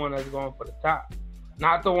be the one that's going for the top.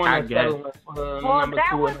 Not the one that's settling for the number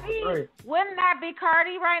 2 or number 3. Wouldn't that be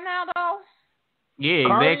Cardi right now though?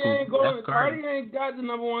 Yeah, exactly. Cardi ain't got the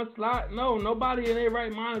number 1 slot. No, nobody in their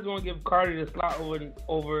right mind is going to give Cardi the slot over.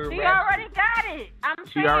 She already got it.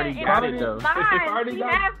 She already got it though.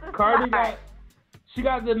 She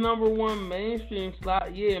got the number 1 mainstream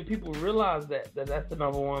slot. Yeah, and people realize that's the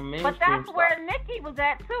number 1 mainstream. But that's slot. where Nicki was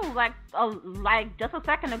at too. Like just a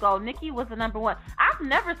second ago, Nicki was the number 1. I've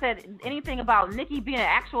never said anything about Nicki being an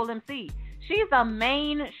actual MC. She's a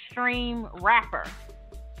mainstream rapper.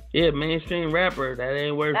 Yeah, mainstream rapper. That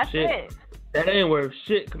ain't worth shit. It. That ain't worth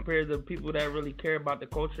shit compared to people that really care about the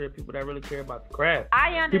culture, people that really care about the craft. I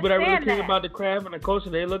understand people that really care about the craft and the culture,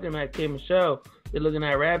 they looking at K. Michelle. They're looking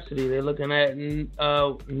at Rhapsody. They're looking at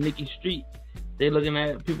Nicki Street. They're looking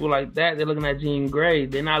at people like that. They're looking at Jean Grey.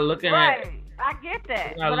 They're not looking at... Right. I get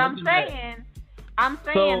that. But I'm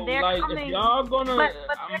saying they're coming... If y'all gonna... But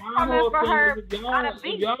they're coming for her on a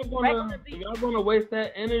beat. If y'all gonna waste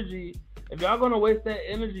that energy... If y'all gonna waste that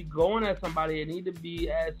energy going at somebody, it need to be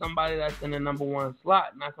at somebody that's in the number 1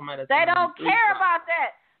 slot, not somebody that's They in the don't number 3 care slot. about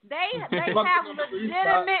that. They have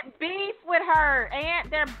legitimate beef with her, and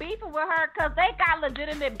they're beefing with her because they got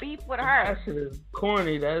legitimate beef with her. That shit is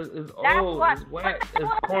corny. That's old. It's whack.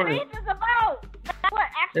 It's corny. That's what beef is about. That's what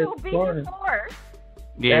actual beef is for.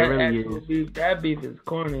 Yeah, it really is. Beef, that beef is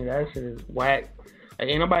corny. That shit is whack. Like,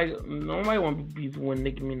 ain't nobody want to be beefing with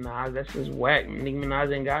Nicki Minaj. That shit's whack. Nicki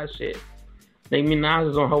Minaj ain't got shit. Nicki Minaj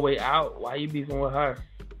is on her way out. Why you beefing with her?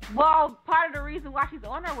 Well, part of the reason why she's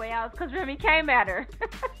on her way out is because Remy came at her.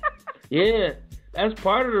 Yeah, that's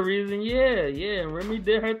part of the reason. Yeah. Remy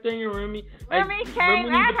did her thing, and Remy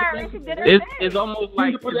came at her, and she did her thing. It's almost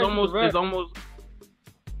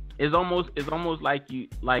like you,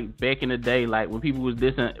 like back in the day, like when people was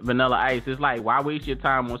dissing Vanilla Ice. It's like, why waste your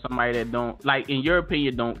time on somebody that don't, like, in your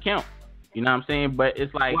opinion, don't count? You know what I'm saying? But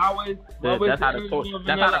it's like that's how the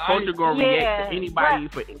culture gonna react to anybody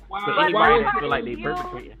for anybody that feel like they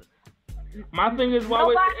perpetrating. My thing is, why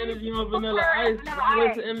waste the energy on Vanilla Ice? Why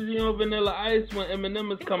waste the energy on Vanilla Ice when Eminem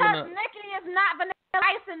is coming up? Because Nicki is not Vanilla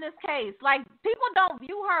Ice in this case. Like, people don't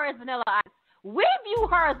view her as Vanilla Ice. We view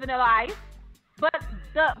her as Vanilla Ice, but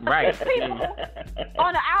the people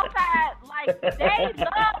on the outside, like, they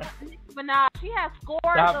love Nicki Minaj. She has scores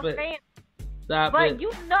of fans. But you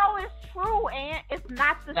know it's true, and it's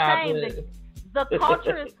not the same. The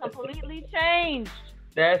culture is completely changed.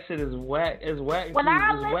 That shit is whack. It's whack. When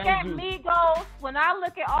I look at Migos, when I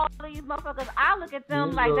look at all these motherfuckers, I look at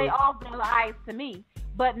them like they all Vanilla Ice to me.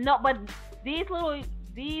 But these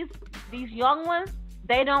young ones,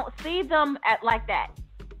 they don't see them like that.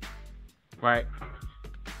 Right.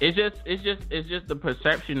 It's just the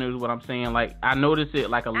perception is what I'm saying. Like, I notice it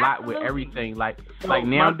like a lot with everything. Like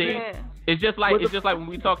nowadays, it's just like when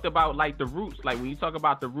we talked about like the Roots. Like when you talk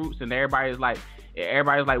about the Roots, and everybody's like,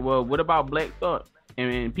 well, what about Black Thought?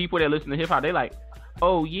 And people that listen to hip hop, they like,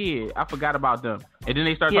 oh yeah, I forgot about them. And then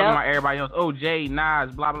they start talking about everybody else. Oh, Jay,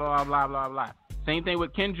 Nas, blah blah blah blah blah blah. Same thing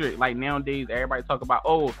with Kendrick. Like nowadays, everybody talk about,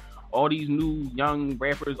 oh, all these new young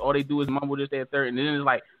rappers, all they do is mumble this, that, third. And then it's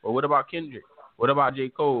like, well, what about Kendrick? What about J.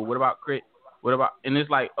 Cole? What about Crit? What about? And it's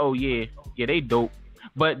like, oh yeah, they dope.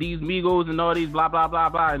 But these Migos and all these blah blah blah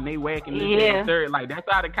blah, and they whacking this, that, and third. Like, that's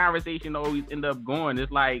how the conversation always end up going.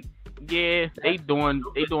 It's like, yeah, they doing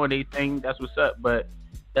their thing. That's what's up. But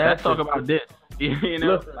let's talk about this. You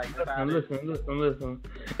know, listen.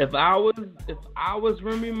 If I was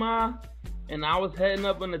Remy Ma, and I was heading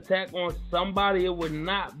up an attack on somebody, it would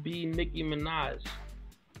not be Nicki Minaj.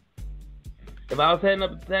 If I was heading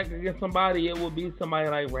up an attack against somebody, it would be somebody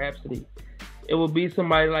like Rhapsody. It would be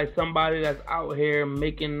somebody that's out here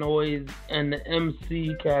making noise in the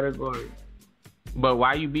MC category. But why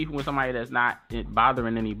are you beefing with somebody that's not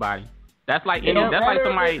bothering anybody? That's like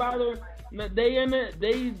somebody. They in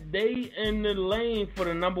the lane for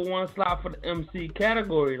the number one slot for the MC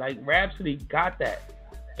category. Like, Rhapsody got that.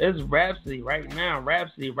 It's Rhapsody right now.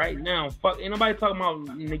 Fuck, ain't nobody talking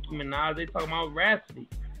about Nicki Minaj. They talking about Rhapsody.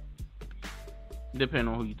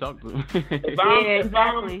 Depending on who you talk to.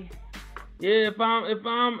 If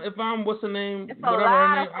I'm what's her name? Whatever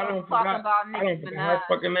her name. I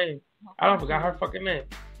don't forgot her fucking name.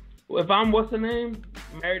 If I'm what's her name?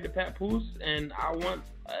 Married to Pat Poose, and I want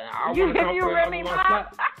to come for the number one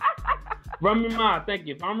slot. Remy Ma, thank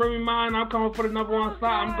you. If I'm Remy Ma and I'm coming for the number one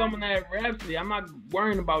slot, I'm coming at Rhapsody. I'm not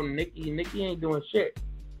worrying about Nicki. Nicki ain't doing shit.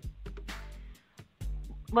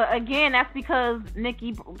 But again, that's because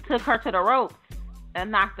Nicki took her to the ropes and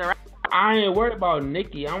knocked her out. I ain't worried about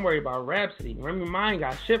Nicki. I'm worried about Rhapsody. Remy Ma ain't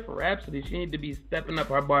got shit for Rhapsody. She need to be stepping up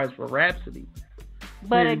her bars for Rhapsody.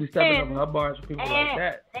 But again, stepping up her bars for people like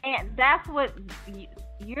that. And that's what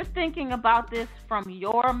you're thinking about this from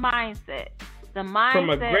your mindset. The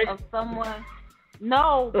mindset of someone.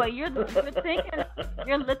 No, but you're looking at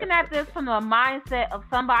this from the mindset of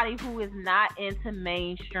somebody who is not into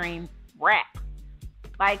mainstream rap.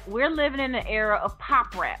 Like, we're living in an era of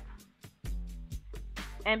pop rap.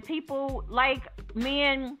 And people like me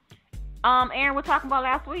and Aaron were talking about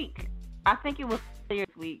last week. I think it was this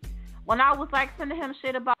week. When I was like sending him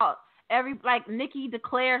shit about Nicki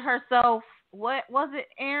declared herself, what was it,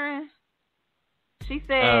 Aaron? She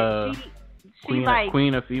said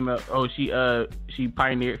queen of female. Oh, she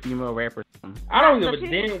pioneered female rappers. I don't give a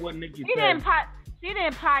damn what Nicki said. She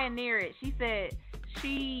didn't pioneer it. She said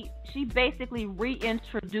she basically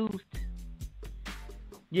reintroduced.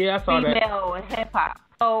 Yeah, I saw that. Female hip hop.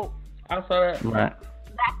 So I saw that. Right.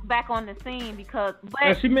 Back on the scene because.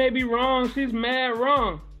 And she may be wrong. She's mad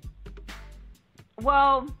wrong.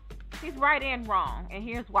 Well, she's right and wrong, and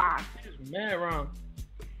here's why. She's mad wrong.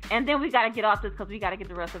 And then we got to get off this because we got to get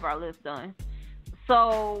the rest of our list done.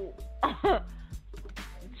 So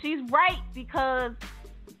she's right because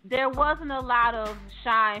there wasn't a lot of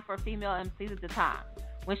shine for female MCs at the time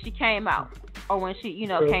when she came out or when she,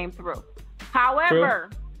 came through. However,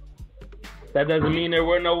 that doesn't mean there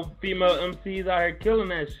were no female MCs out here killing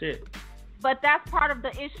that shit. But that's part of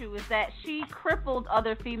the issue is that she crippled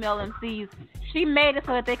other female MCs. She made it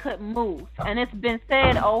so that they couldn't move. And it's been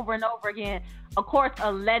said over and over again, of course,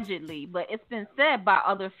 allegedly, but it's been said by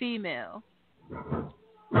other females.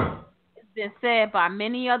 It's been said by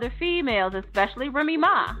many other females, especially Remy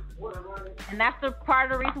Ma. And that's the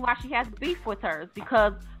part of the reason why she has beef with her, is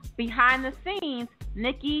because behind the scenes,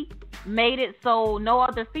 Nikki made it so no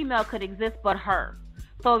other female could exist but her.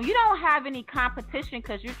 So if you don't have any competition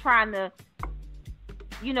because you're trying to,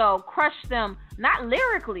 crush them, not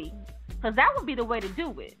lyrically, because that would be the way to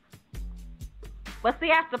do it. But see,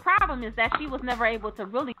 that's the problem, is that she was never able to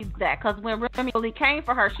really do that, because when Remy really came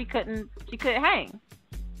for her, she couldn't hang.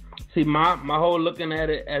 See, my whole looking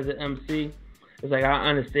at it as an MC is like, I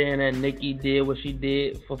understand that Nikki did what she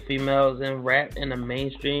did for females in rap in the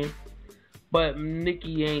mainstream, but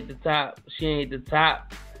Nikki ain't the top. She ain't the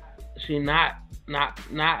top. She not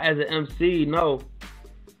as an MC, no.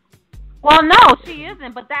 Well, no, she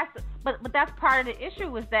isn't. But that's part of the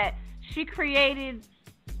issue, is that she created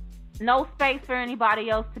no space for anybody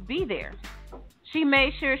else to be there. She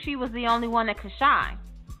made sure she was the only one that could shine.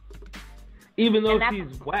 Even though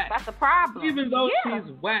she's whack. That's the problem. Even though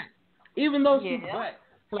she's whack. Even though she's whack.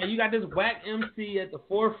 Like, you got this whack MC at the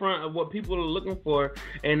forefront of what people are looking for,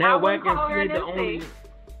 and that whack MC ain't the only.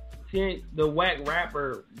 She ain't the whack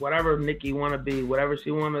rapper, whatever Nikki want to be, whatever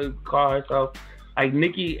she want to call herself. Like,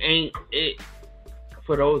 Nikki ain't it.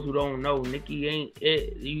 For those who don't know, Nikki ain't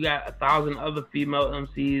it. You got 1,000 other female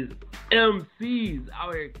MCs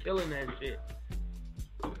out here killing that shit.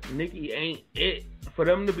 Nikki ain't it. For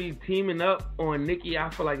them to be teaming up on Nikki, I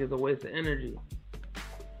feel like it's a waste of energy.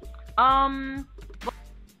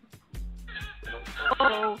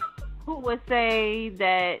 Who would say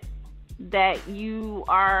that you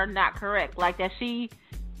are not correct? Like that she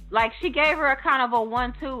gave her a kind of a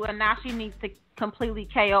 1-2, and now she needs to completely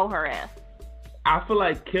KO her ass. I feel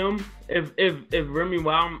like Kim, if Remy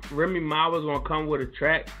Ma was gonna come with a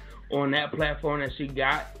track on that platform that she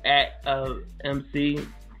got at MC,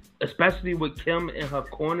 especially with Kim in her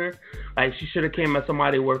corner, like, she should have came at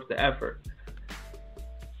somebody worth the effort.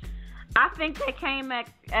 I think they came at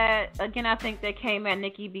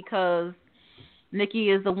Nikki because Nikki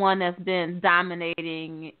is the one that's been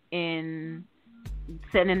dominating in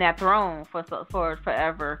sitting in that throne for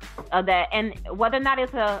forever. And whether or not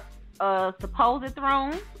it's a supposed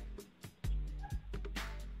throne,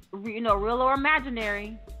 real or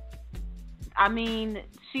imaginary, I mean,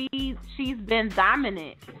 she's been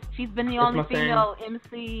dominant. She's been the only female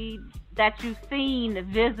MC that you've seen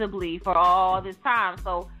visibly for all this time.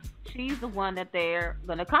 So she's the one that they're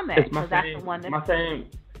gonna come at, because that's the one that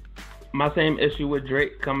my same issue with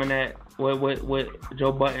Drake coming at with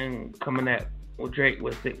Joe Budden coming at with Drake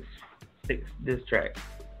with six diss track.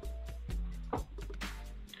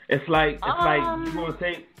 It's like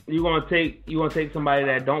you gonna take somebody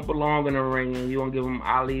that don't belong in the ring, and you gonna give them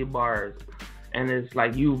Ali bars, and it's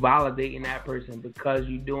like you validating that person because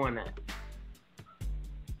you doing that.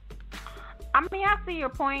 I mean, I see your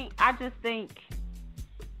point. I just think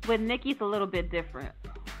with Nikki's a little bit different.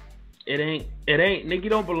 It ain't. Nikki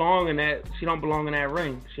don't belong in that. She don't belong in that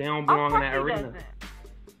ring. She don't belong in that arena. Doesn't.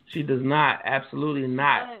 She does not. Absolutely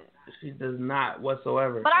not. She does not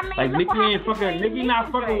whatsoever. But I mean, like, Nikki ain't fucking. Nikki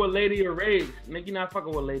not fucking with Lady of Rage. Nikki not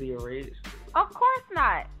fucking with Lady of Rage. Of course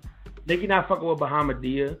not. Nikki not fucking with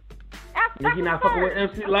Bahamadia. Nikki not fucking with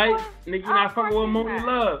MC Light. Nikki not fucking with Monie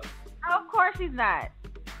Love. Of course she's not.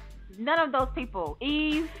 None of those people.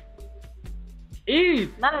 Eve.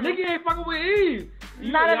 Nikki ain't fucking with Eve.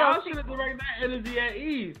 Y'all should have directed that energy at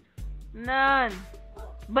Eve. None.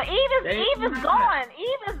 But Eve is gone.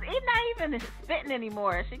 Eve not even spitting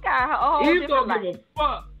anymore. She got her whole Eve different life. Eve don't give a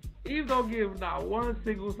fuck. Eve don't give not one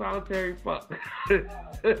single solitary fuck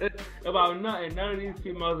about nothing. None of these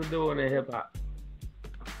females are doing in hip hop.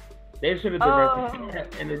 They should have directed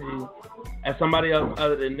that energy at somebody else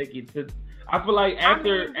other than Nikki. I feel like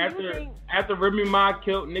after Remy Ma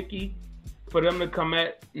killed Nikki, for them to come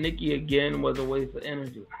at Nikki again was a waste of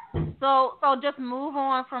energy. So just move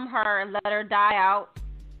on from her and let her die out.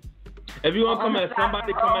 If you want to come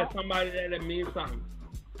at somebody that means something.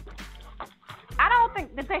 I don't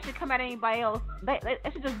think that they should come at anybody else. They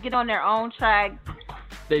should just get on their own track.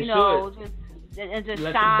 They should. Just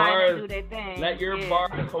let shine and do their thing. Let your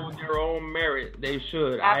bars hold their own merit. They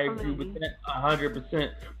should. Absolutely. I agree with that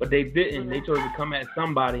 100%. But they didn't. They chose to come at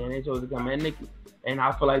somebody, and they chose to come at Nikki. And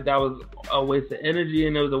I feel like that was a waste of energy,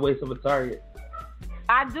 and it was a waste of a target.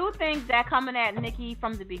 I do think that coming at Nicki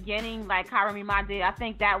from the beginning, like how Remy Ma did, I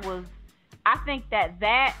think that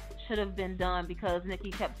should have been done because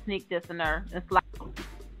Nicki kept sneak dissing her. It's like,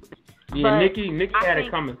 yeah, Nicki had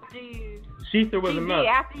it coming. She threw was enough.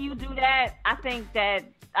 After you do that, I think that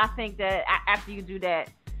after you do that,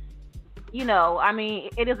 you know, I mean,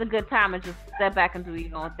 it is a good time to just step back and do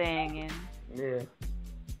your own thing, and yeah,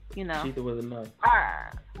 you know, she was enough. All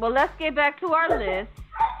right, well, let's get back to our list.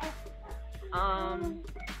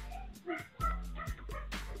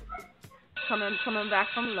 Coming back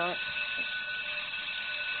from lunch.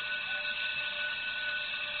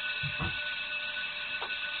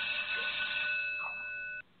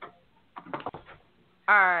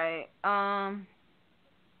 All right,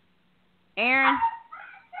 Aaron.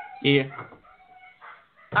 Yeah.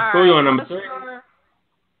 All right. Who you on number 3?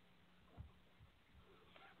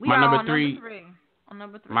 My number three. On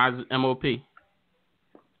number 3. Mine's MOP.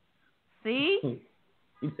 See?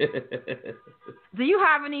 Do you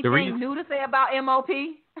have anything new to say about MOP?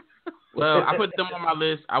 Well, I put them on my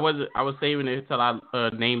list. I was saving it until I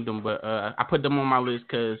named them, but I put them on my list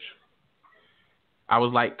because I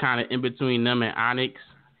was like kind of in between them and Onyx,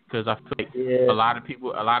 because I feel like a lot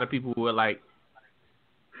of people would like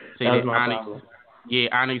say that Onyx. Problem. Yeah,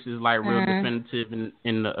 Onyx is like real definitive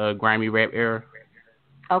in the grimy rap era.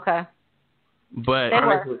 Okay. But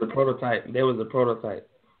Onyx was the prototype. They was the prototype.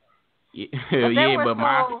 Yeah, they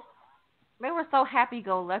were so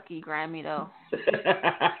happy-go-lucky, grimy though.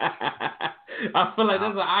 I feel like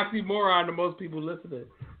that's an oxymoron to most people listening.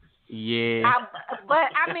 Yeah.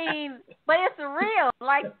 But it's real.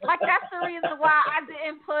 Like that's the reason why I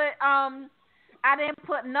didn't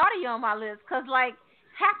put Naughty on my list, cause like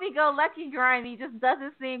happy-go-lucky grimy just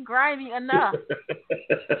doesn't seem grimy enough.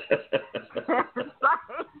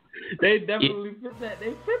 They definitely fit that.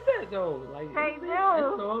 They fit that though. Like they do.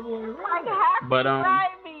 Like happy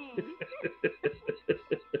grimy.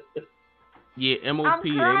 Yeah, MOP. I'm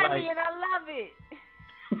grimy and I love it.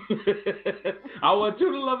 I want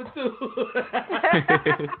you to love it too.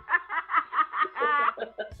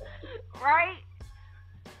 Right?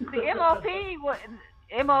 The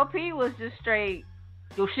MOP was just straight.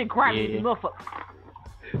 Yo, shit, grimy, motherfucker.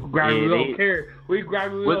 Grimy, we don't care. We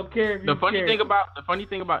grimy, we don't care. The funny thing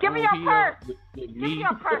about give me MOP, your purse. Give me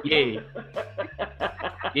your purse.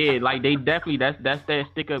 Yeah, like they definitely that's that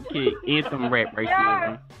stick up kid anthem rap right there.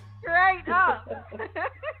 Man. Straight up.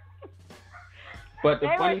 But the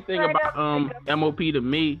funny thing about MOP to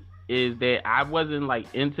me is that I wasn't like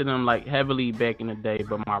into them like heavily back in the day,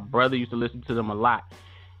 but my brother used to listen to them a lot,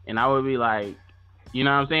 and I would be like, you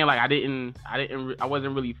know what I'm saying? Like I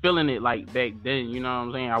wasn't really feeling it like back then. You know what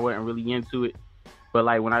I'm saying? I wasn't really into it. But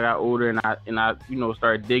like when I got older and I you know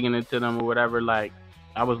started digging into them or whatever, like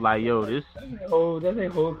I was like, yo, this. That's a whole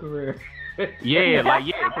career. Yeah,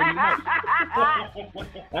 pretty much.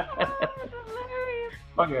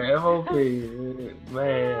 Fucking MOP,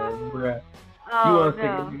 man, bruh. You want to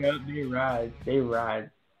stick it up? They ride.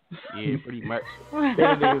 Yeah, pretty much.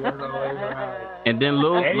 And then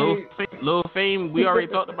Lil Fame, we already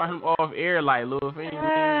talked about him off air, like Lil Fame.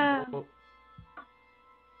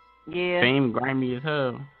 Yeah. Fame grimy as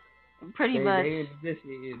hell. Pretty much.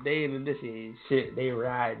 They in this shit. They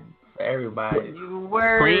ride for everybody. You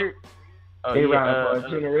word. They ride for a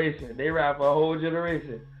generation. They ride for a whole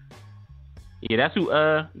generation. Yeah, that's who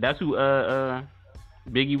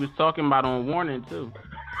Biggie was talking about on Warning too.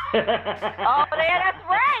 Oh yeah, that's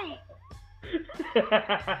right.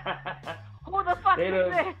 Who the fuck is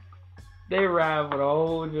this? They ride for the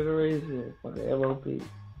whole generation for the MOP.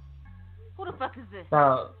 Who the fuck is this?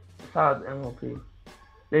 Shout out to MOP.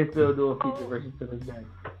 They still do a feature version to this day.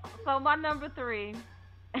 So my number 3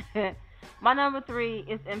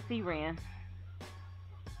 is MC Ren.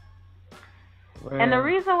 And the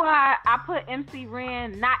reason why I put MC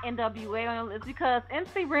Ren, not NWA, on it is because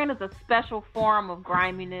MC Ren is a special form of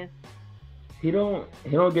griminess. He don't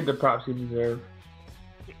get the props he deserves.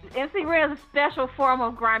 MC Ren is a special form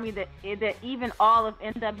of grimy that even all of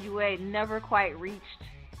NWA never quite reached.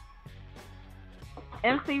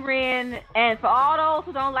 MC Ren, and for all those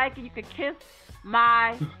who don't like it, you could kiss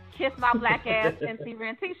my black ass MC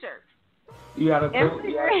Ren t-shirt. You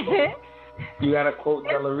gotta quote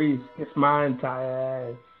Della Reese. Kiss my entire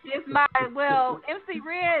ass. It's my MC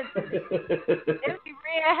Ren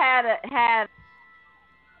had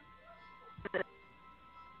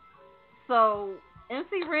so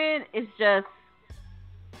MC Ren is just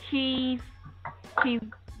he's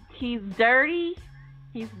dirty,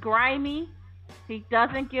 he's grimy, he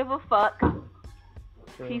doesn't give a fuck.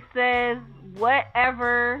 Sure. He says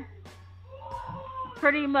whatever,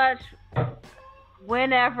 pretty much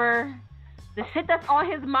whenever. the shit that's on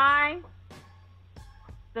his mind,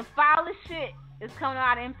 the foulest shit is coming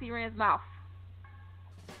out of MC Ren's mouth.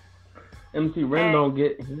 MC Ren don't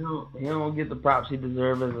get the props he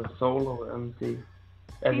deserves as a solo MC.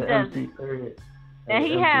 As an MC period. And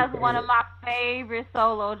he has one of my favorite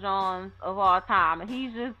solo Johns of all time. And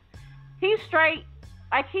he's straight,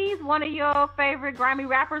 like he's one of your favorite Grimy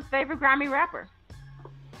rappers' favorite Grimy rapper.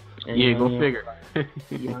 Yeah, go figure.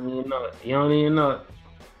 You don't even know it.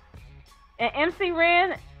 And MC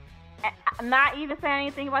Ren, not even saying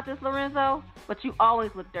anything about this, Lorenzo, but you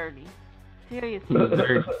always look dirty. Seriously. I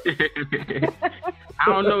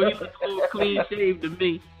don't know, he looks a little clean shaved to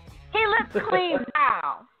me. He looks clean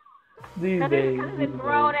now. These days. He's a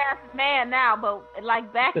grown ass man now, but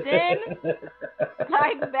like back then,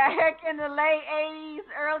 like back in the late 80s,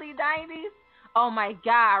 early 90s, oh my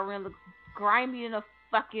God, Ren looks grimy in a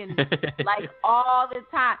fucking, like all the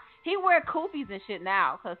time. He wear koofies and shit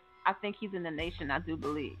now, because I think he's in the Nation, I do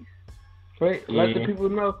believe. Right, let the people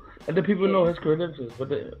know. Let the people know his credentials.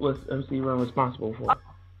 What's MC Ren responsible for?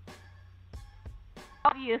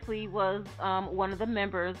 Obviously, was one of the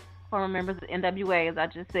former members of NWA, as I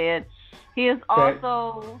just said. He is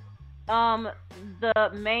also the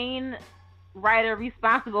main writer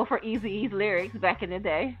responsible for Eazy-E's lyrics back in the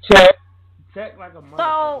day. Check like a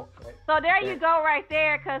motherfucker. So there you go, right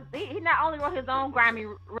there, because he not only wrote his own grimy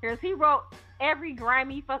lyrics, he wrote almost every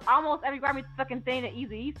grimy fucking thing that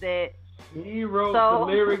Eazy-E said. He wrote the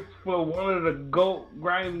lyrics for one of the GOAT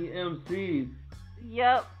grimy MCs.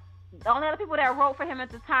 Yep. The only other people that wrote for him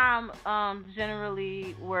at the time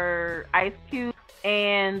generally were Ice Cube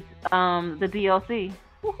and the DLC.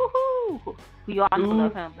 Woo-hoo-hoo. We all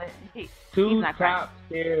love him, but he's not top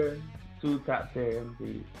tier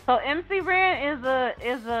MCs. So MC Ren is a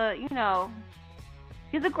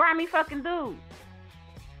he's a grimy fucking dude.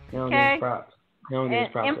 He don't get props. He don't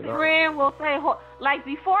get props. MC Ren will say, like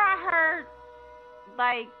before I heard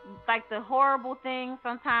like the horrible things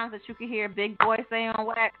sometimes that you could hear Big Boy say on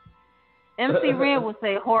Wax. MC Ren would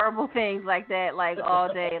say horrible things like that, like all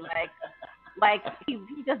day, like he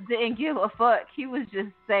just didn't give a fuck. He would just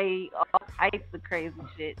say all types of crazy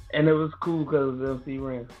shit. And it was cool because of MC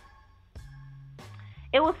Ren.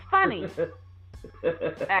 It was funny.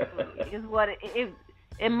 Actually, is what it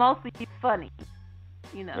mostly funny.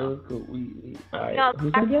 You know. It was cool.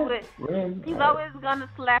 He's always gonna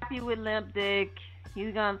slap you with limp dick.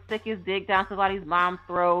 He's gonna stick his dick down somebody's mom's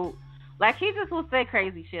throat. Like he just will say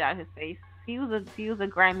crazy shit out of his face. He was a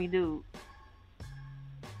grimy dude.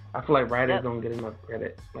 I feel like writers don't get enough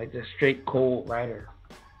credit. Like just straight cold writer.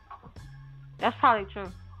 That's probably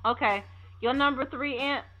true. Okay, your number 3,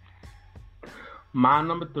 Ant. My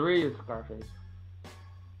number 3 is Scarface.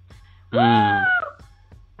 A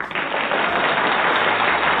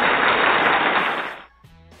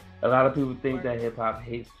lot of people think that hip hop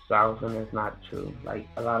hates the South, and that's not true. Like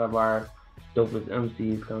a lot of our dopest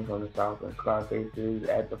MCs come from the South, and Scarface is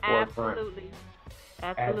at the forefront. Absolutely.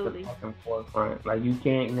 At the fucking forefront. Like you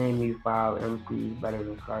can't name these 5 MCs better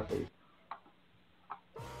than Scarface.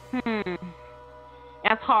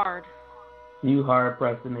 That's hard. You hard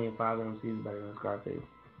pressed to name 5 MCs better than Scarface.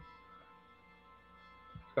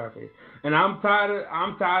 And I'm tired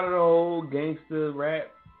of the whole gangster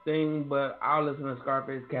rap thing, but I'll listen to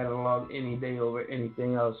Scarface catalog any day over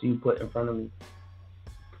anything else you put in front of me.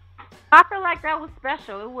 I feel like that was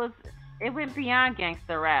special. It went beyond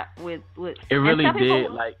gangster rap with it really did.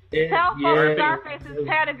 People, like tell folks Scarface's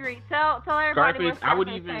pedigree. Tell everybody where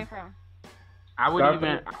Scarface came from. I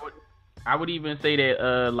would even say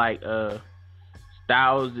that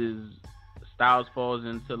Styles falls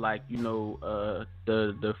into like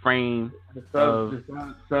the frame the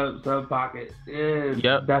sub pocket.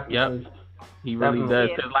 Yep. He really does.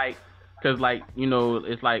 Cause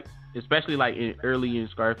it's like especially like early in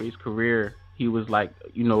Scarface's career, he was like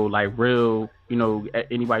like real.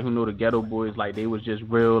 Anybody who know the Ghetto Boys, like they was just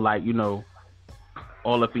real like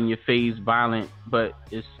all up in your face, violent. But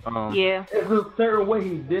it's It's a certain way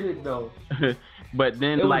he did it though. But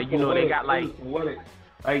then they got like.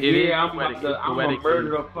 Like I'm gonna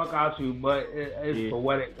murder the fuck out you, but it's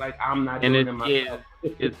poetic. Like I'm not doing it myself.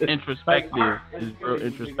 It's introspective. It's real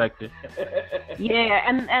introspective. Yeah,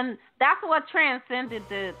 and that's what transcended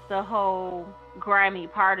the whole grimy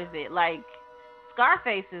part of it. Like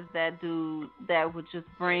Scarface is that dude that would just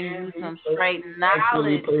bring you some straight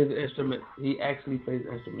knowledge. He actually plays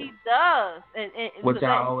instruments. He does. Which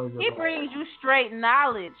I always he brings you straight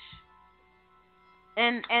knowledge.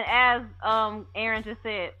 And as Aaron just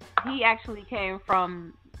said, he actually came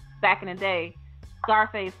from back in the day.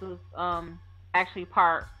 Scarface was actually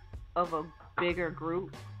part of a bigger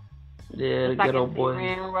group Yeah, the Just like Ghetto MC Boys.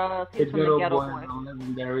 Ren Russ. The He's from the Ghetto Ghetto Boys Boys. are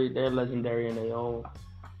legendary. They're legendary in their own.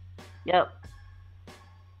 Yep.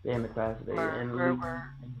 They're in the class today. And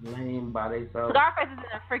lame by themselves. Scarface is in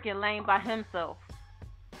a freaking lane by himself.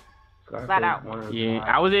 Scarface, flat out. Yeah,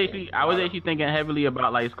 I was actually thinking heavily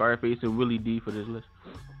about like Scarface and Willie D for this list.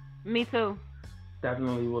 Me too.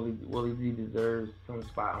 Definitely Willie D deserves some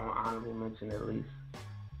spot on honorable mention at least.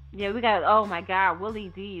 Yeah, we got. Oh my God,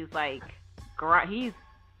 Willie D is like, he's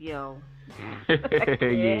yo.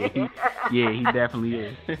 yeah, he definitely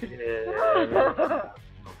is.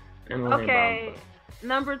 Okay,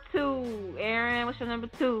 number 2, Aaron. What's your number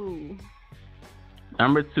 2?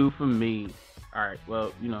 Number 2 for me. All right.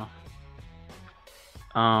 Well, you know,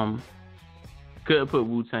 couldn't put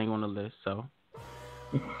Wu-Tang on the list, so.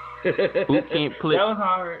 Boot Camp Click. That was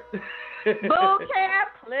hard. Boot Camp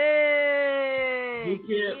Click.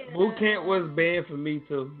 Boot Camp was banned for me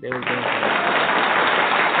too. They was banned for me.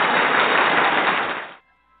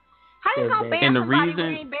 How you gonna ban somebody who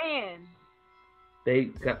ain't banned?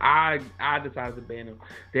 I decided to ban them.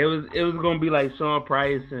 It was gonna be like Sean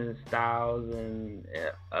Price and Styles and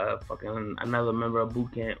fucking another member of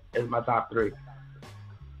Boot Camp as my top 3.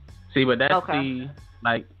 See, but that's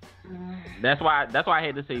that's why I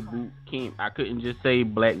had to say Boot Camp. I couldn't just say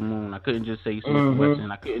Black Moon. I couldn't just say Smith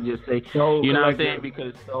Wesson. I couldn't just say you know what I'm saying,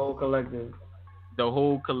 because the whole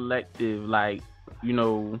collective, like, you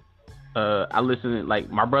know, I listen to,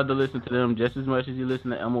 like, my brother listened to them just as much as he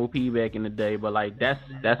listened to MOP back in the day, but like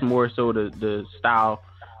that's more so the style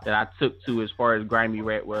that I took to as far as grimy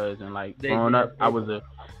rap was. And like growing up, I was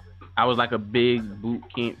like a big Boot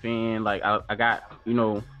Camp fan. Like I got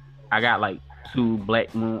like 2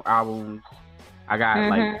 Black Moon albums. I got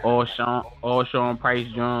like all Sean Price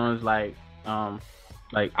Jones. Like I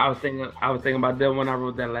was thinking about that when I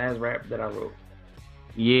wrote that last rap that I wrote.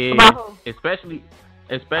 Yeah, especially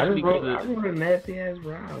because I wrote a nasty ass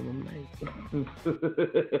rap. I'm like, you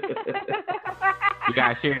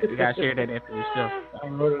gotta share that after the show. I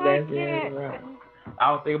wrote a nasty ass rap.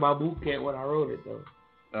 I was thinking about Boot Camp when I wrote it though.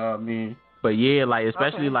 Man, but yeah, like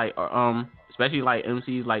especially like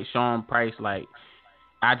MCs like Sean Price. Like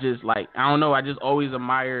I just always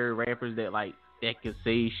admire rappers that could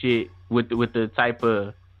say shit with the type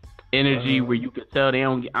of energy where you could tell I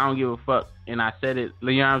don't give a fuck. And I said it,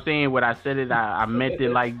 you know what I'm saying? When I said it, I meant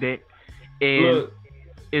it like that. And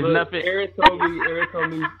it's nothing. Eric told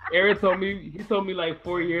me, he told me like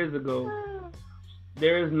 4 years ago,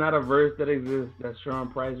 there is not a verse that exists that Sean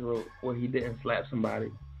Price wrote where he didn't slap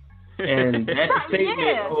somebody. And that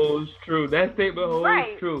statement holds true. That statement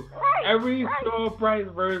holds true. Every Sean Price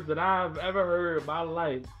verse that I've ever heard in my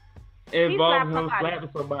life involves him slapping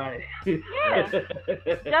somebody. Yeah.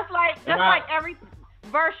 just like every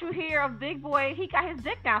verse you hear of Big Boy, he got his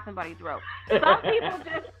dick down somebody's throat. Some people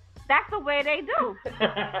that's the way they do.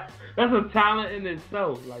 That's a talent in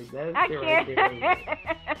itself. Like that's I can't.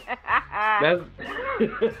 That's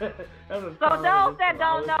so those that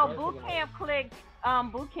don't know, Boot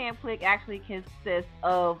Camp Click actually consists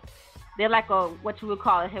of, they're like what you would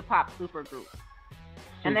call a hip hop super group.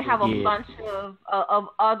 And they have a bunch of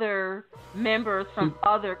other members from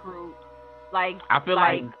other groups, like I feel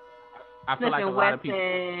like a Smith lot of people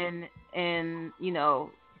and you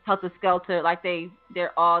know, Helter Skelter, like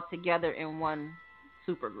they're all together in one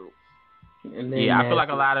super group. Yeah, I feel like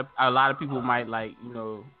a lot of people might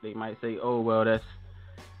they might say, oh well,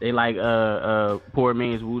 they like poor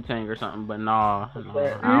man's Wu-Tang or something, but no,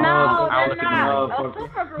 they're not.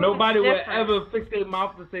 Nobody would ever fix their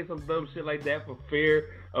mouth to say some dumb shit like that for fear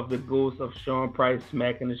of the ghost of Sean Price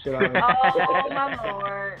smacking the shit out of him. Oh my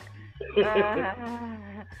lord!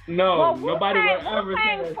 Nobody would ever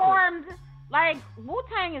say that. Formed like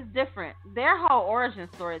Wu-Tang is different. Their whole origin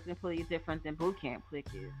story is completely different than Boot Camp Click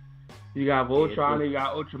is. You got Voltron and you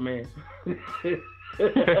got Ultraman.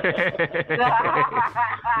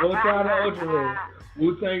 Voltron and Ultraman.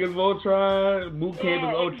 Wu-Tang is Voltron. Boot Camp is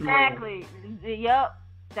Ultraman. Exactly. Yep.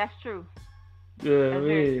 That's true. Yeah,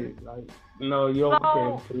 man. No, you don't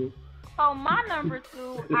care. So my number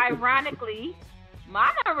 2, ironically,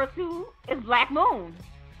 is Black Moon.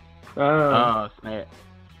 Oh snap!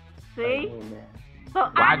 See? So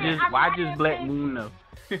why just Black Moon though?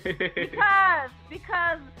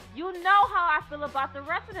 because you know how I feel about the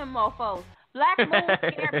rest of them mofos. Black Moon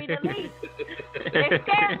scared me the least. They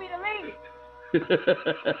scared me the least.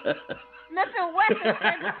 Smith and Wesson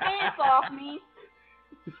scared the pants off me.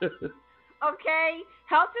 Okay?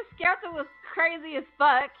 Helter Skelter was crazy as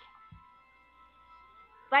fuck.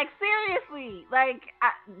 Like, seriously. Like,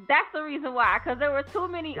 that's the reason why. Because there were too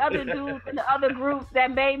many other dudes in the other groups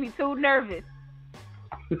that made me too nervous.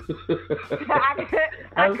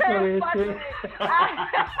 I couldn't fucking.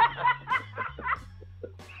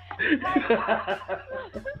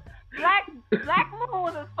 Black Moon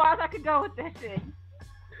was as far as I could go with that shit.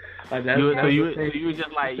 You were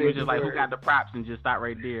just like who got the props and just stop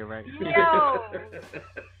right there, right? Yo.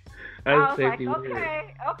 I was like,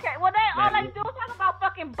 okay. Well, all they do is talk about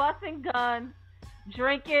fucking busting guns,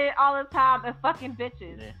 drinking all the time, and fucking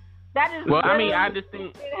bitches. Yeah. That is. Well, I mean, I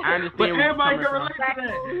understand. But everybody can relate to that.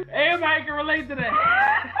 Everybody can relate to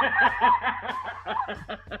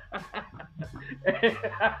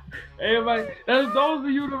that. Everybody, those are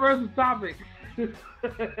universal topics.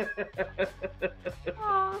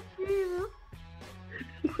 Oh, Jesus.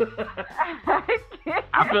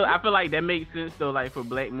 I feel like that makes sense though, like for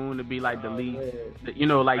Black Moon to be like the lead, you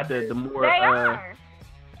know, like the more.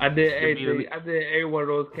 I did every one of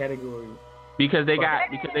those categories because they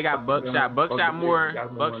got Buckshot. Buckshot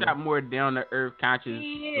more down to earth conscious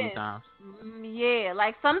sometimes. Yeah,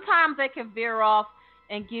 like sometimes they can veer off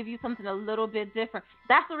and give you something a little bit different.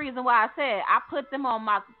 That's the reason why I said I put them on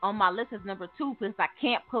my list as number 2 because I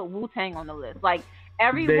can't put Wu-Tang on the list. Like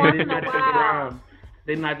every once in a while.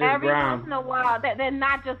 They're not just every once in a while, they're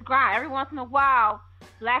not just grind. Every once in a while,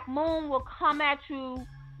 Black Moon will come at you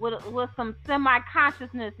with some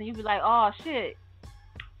semi-consciousness, and you be like, "Oh shit!"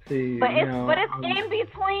 See, but it's in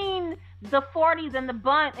between the 40s and the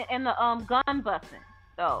gun busting.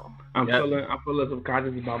 So I'm feeling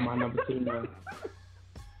subconscious about my number 2 now.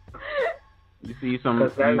 You see some. All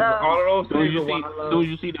of those things. Soon as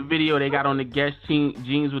you see the video they got on the Guess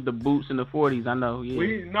jeans with the boots in the 40s, I know. Yeah.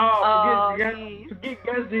 Forget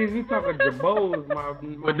Guess jeans. We talking Jabos, my.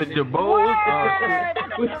 With the Jabos.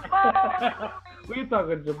 We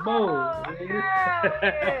talking Jabos.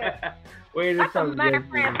 Wait, that's talking Guess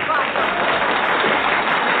jeans.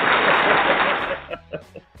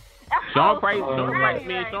 Sean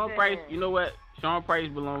Price, you know what? Sean Price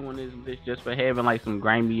belong on this list just for having like some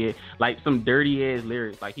grimy, like some dirty ass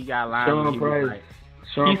lyrics. Like he got lines.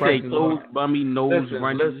 He say clothes bummy, nose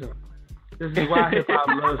running. This is why hip hop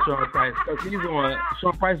loves Sean Price, because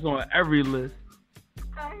Sean Price is on every list.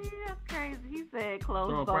 Oh, that's crazy. He said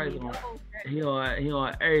clothes bummy. He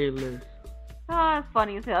on every list. Oh, that's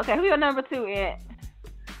funny as hell. Okay, who your number 2, Ed?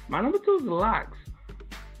 My number 2 is the Locks.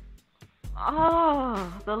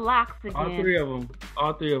 Oh, the Locks again. All three of them.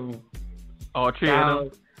 All 3 of them.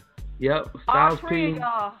 Yep. Styles P.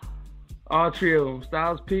 All 3 of them.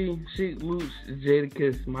 Styles P, Sheik Mooch,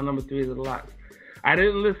 Jadakiss. My number 3 is the Locks. I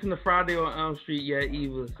didn't listen to Friday on Elm Street yet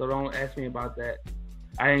either, so don't ask me about that.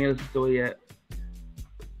 I ain't listened to it yet.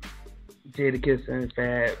 Jadakiss and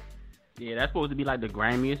Fab. Yeah, that's supposed to be like the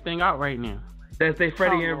grimiest thing out right now. That's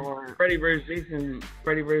Freddie vs. Jason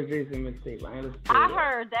mixtape. I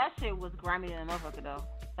heard that shit was grimy than a motherfucker though.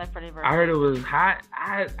 I heard it was hot.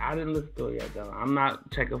 I didn't listen to it yet though. I'm not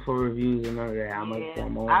checking for reviews and none of that.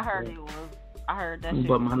 I heard it was. I heard that shit.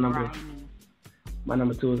 But my number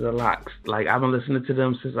 2 is the Locks. Like I've been listening to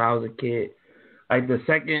them since I was a kid. Like the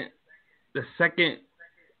second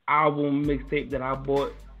album mixtape that I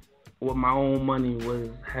bought with my own money was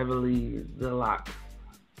heavily the Locks.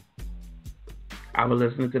 I've been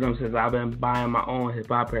listening to them since I've been buying my own hip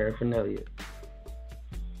hop paraphernalia.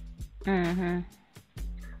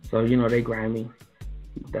 So they grimy.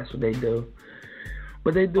 That's what they do.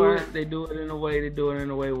 But they do it in a way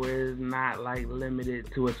where it's not like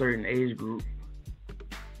limited to a certain age group.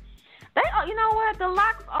 You know what? The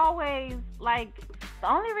Locks always like the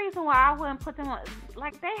only reason why I wouldn't put them on,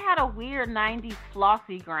 like they had a weird 90s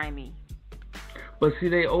flossy grimy. But see,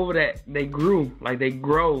 they over that. They grew. Like they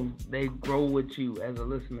grow with you as a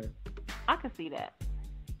listener. I can see that.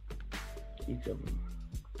 Each of them.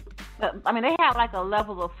 But I mean, they had like a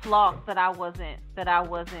level of floss that I didn't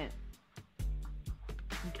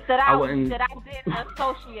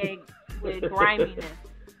associate with griminess.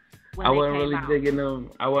 I wasn't really digging them.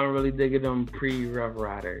 I wasn't really digging them pre-Rough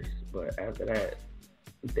Riders, but after that,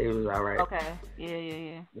 they was alright. Okay.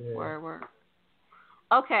 Yeah. Word.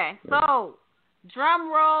 Okay, so drum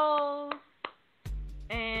rolls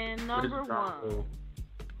and number 1.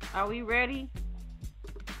 Are we ready?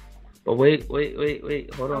 But wait.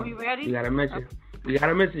 Hold on. Are we ready? You gotta mention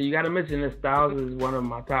that Styles is one of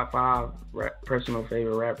my top 5 personal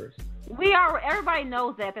favorite rappers. Everybody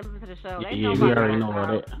knows that. They listen to the show. We already know all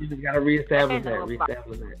that. You just gotta reestablish that.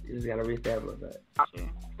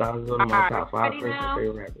 Styles is one of my top 5 personal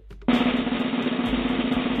favorite rappers.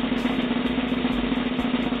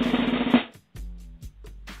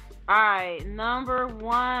 All right, number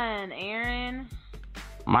 1, Aaron.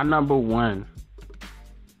 My number 1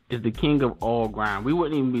 is the king of all grind. We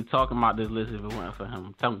wouldn't even be talking about this list if it weren't for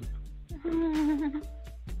him. Tell me.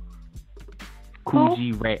 Cool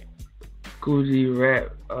G Rap. Cool G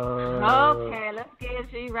Rap. Okay, let's give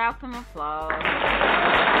G Rap some applause.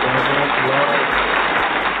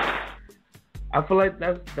 I feel like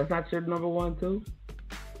that's not your number one too.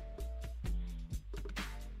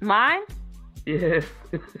 Mine? Yeah.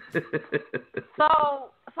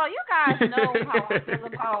 So you guys know how I feel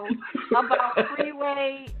about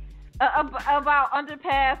freeway, about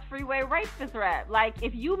underpass freeway racist rap. Like,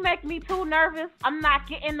 if you make me too nervous, I'm not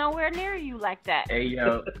getting nowhere near you like that. Hey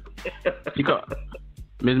yo,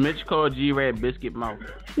 Miss Mitch called G Rap biscuit mouth.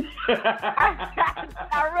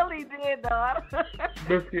 I really did though.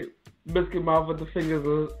 Biscuit mouth with the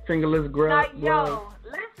fingerless grab. Yo,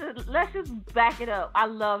 let's just back it up. I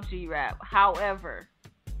love G Rap. However,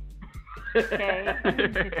 okay.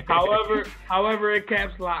 however, it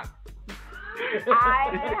caps lock.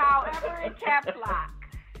 However, it caps lock.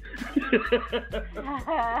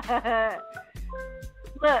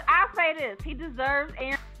 Look, I'll say this: he deserves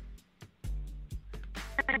Aaron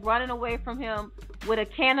running away from him with a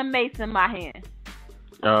can of mace in my hand.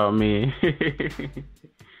 Oh man.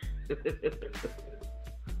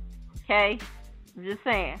 Okay, I'm just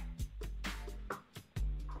saying.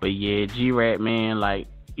 But yeah, G-Rap, man, like,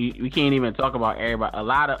 we can't even talk about everybody. A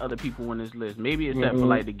lot of other people on this list, maybe except for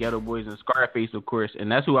like the Ghetto Boys and Scarface, of course, and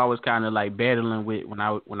that's who I was kind of like battling with when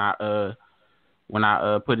I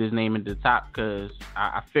put his name at the top, because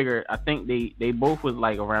I figured, I think they both was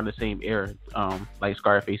like around the same era, like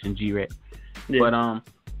Scarface and G-Rap. Yeah. But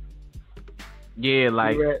yeah,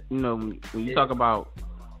 like G-Rap. You know, when you talk about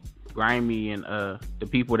Grimy and the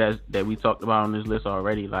people that we talked about on this list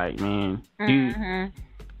already, like, man,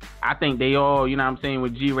 I think they all, you know what I'm saying,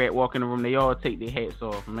 with G-Rap walk in the room, they all take their hats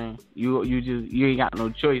off, man. You ain't got no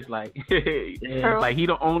choice, like like he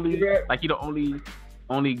the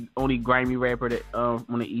only grimy rapper that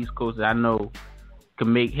on the East Coast that I know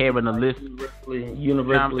can make having a list. Universally, you know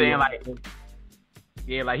what I'm saying, like,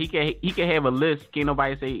 yeah, like he can have a list. Ain't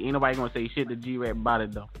nobody gonna say shit to G-Rap about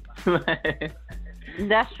it though.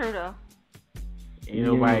 That's true though. Ain't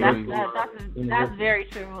nobody. That's very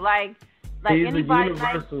true. Like he's anybody,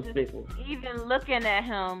 like, even looking at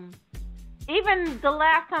him, even the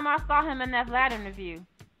last time I saw him in that Vlad interview,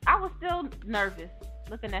 I was still nervous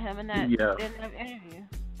looking at him in that interview.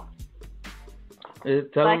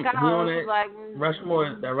 Tell him he on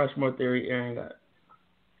that Rushmore theory Aaron got.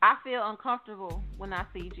 I feel uncomfortable when I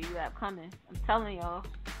see G-Rap coming. I'm telling y'all.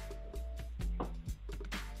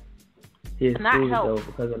 He excluded though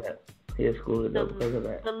because of that. He excluded though because of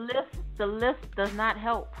that. The list does not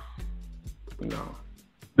help. No.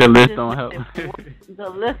 The list don't help. The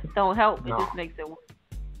list don't help. No. It just makes it worse.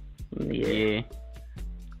 Yeah.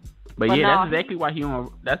 But yeah,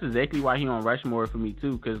 that's exactly why he on Rushmore for me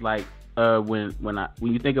too. Cause like when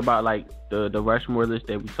you think about like the Rushmore list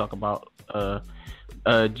that we talk about,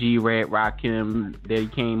 G-Rap, Rakim, Daddy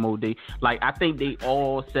Kane, Mo Day, like I think they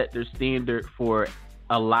all set their standard for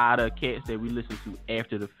a lot of cats that we listen to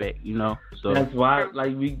after the fact, you know. So that's why,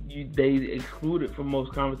 like they excluded from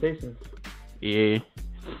most conversations. Yeah.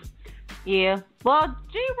 Yeah. Well,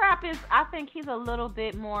 G-Rap I think he's a little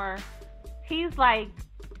bit more. He's like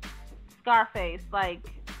Scarface. Like,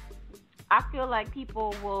 I feel like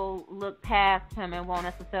people will look past him and won't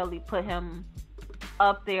necessarily put him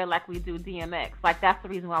up there like we do DMX. Like, that's the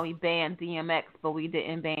reason why we banned DMX, but we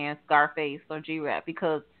didn't ban Scarface or G-Rap,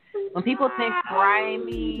 because when people think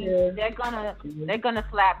Grimy, they're gonna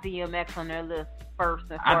slap DMX on their list first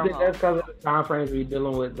and foremost. I think that's because of the time frames we're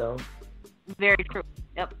dealing with, though. Very true.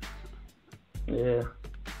 Yep. Yeah.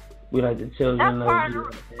 We like the children. I knew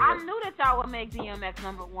that y'all would make DMX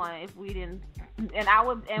number one if we didn't, and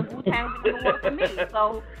Wu-Tang was number one for me.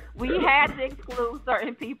 So we had to exclude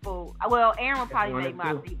certain people. Well, Aaron would probably make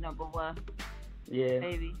my seat number one. Yeah.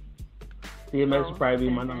 Maybe. DMX would probably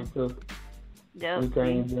be my number two. Yep.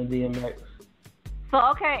 Wu-Tang and DMX. So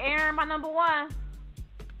okay, Aaron, my number one.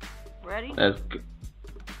 Ready? That's good.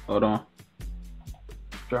 Hold on.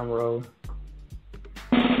 Drum roll.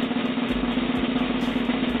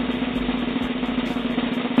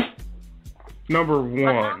 Number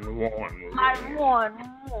one. My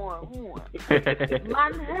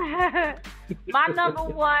number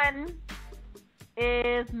one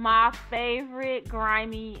is my favorite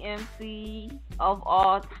grimy MC of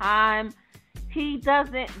all time. He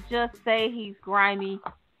doesn't just say he's grimy.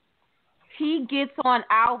 He gets on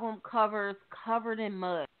album covers covered in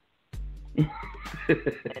mud.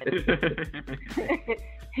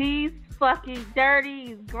 He's fucking dirty.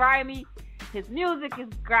 He's grimy. His music is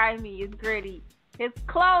grimy. It's gritty. His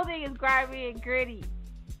clothing is grimy and gritty.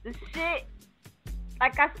 The shit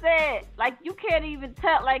like I said, like you can't even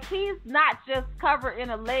tell. Like he's not just covered in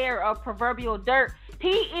a layer of proverbial dirt. He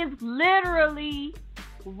is literally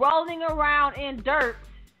rolling around in dirt,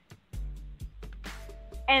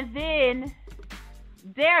 and then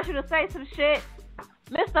dares you to say some shit.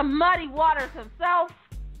 Mr. Muddy Waters himself.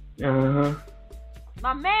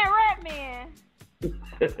 My man, Redman.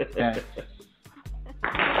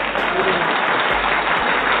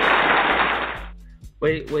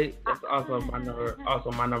 Wait. That's also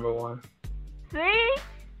my number one. See?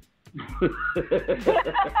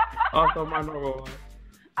 Also my number one.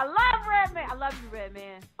 I love Redman. I love you,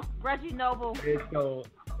 Redman. Reggie Noble. So,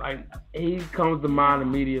 like, he comes to mind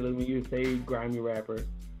immediately when you say grimy rapper.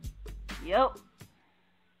 Yep.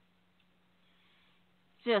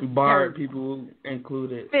 Just Bar people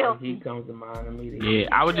included. Like, he comes to mind immediately. Yeah,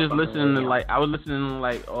 I was just listening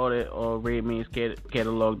to all Redman's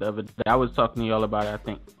catalog the other day. I was talking to y'all about it. I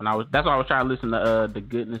think that's why I was trying to listen to The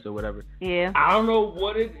Goodness or whatever. Yeah. I don't know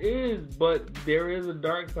what it is, but There Is a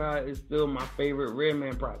Dark Side is still my favorite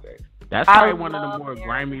Redman project. That's probably one of the more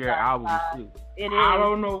grimier albums too. It is. I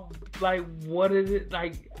don't know, like, what is it?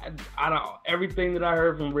 Like, I don't. Everything that I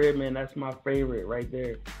heard from Redman, that's my favorite right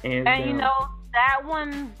there. And you know, that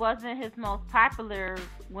one wasn't his most popular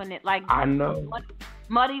when it like. I know.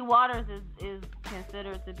 Muddy Waters is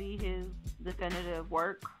considered to be his definitive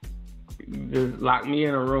work. Just lock me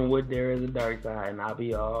in a room with There Is a Dark Side, and I'll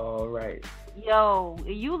be all right. Yo,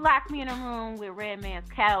 you lock me in a room with Redman's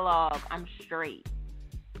catalog, I'm straight.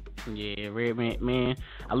 Yeah, Redman, man.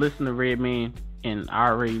 I listen to Redman, and I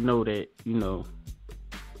already know that, you know,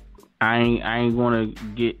 I ain't gonna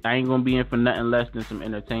be in for nothing less than some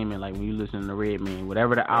entertainment. Like when you listen to Redman,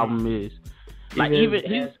 whatever the album is, like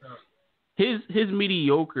even his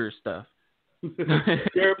mediocre stuff.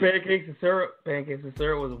 Pancakes and syrup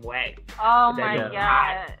was whack. Oh my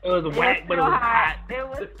god, it was whack, but it was hot. It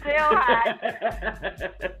was still hot.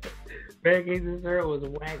 Pancakes and syrup was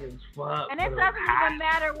whack as fuck. And it doesn't even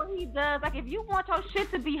matter what he does. Like if you want your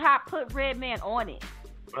shit to be hot, put Redman on it.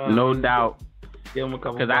 No doubt. Give him a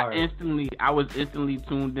couple. Because I was instantly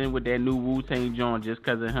tuned in with that new Wu-Tang joint just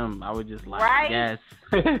because of him. I was just like, right? Yes.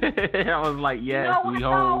 I was like, yes, you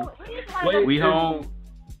know, we home. We home.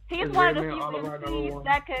 He's one of the few MCs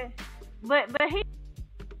that could, but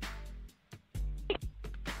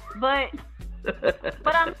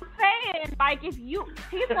I'm saying, like, he's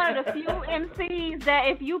one of the few MCs that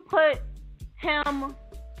if you put him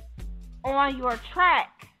on your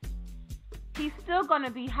track, he's still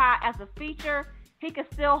gonna be hot as a feature. He can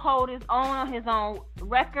still hold his own on his own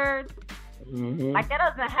records. Mm-hmm. Like that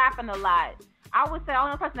doesn't happen a lot. I would say the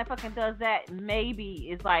only person that fucking does that maybe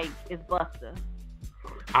is Busta.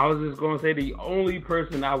 I was just gonna say the only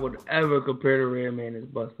person I would ever compare to Redman is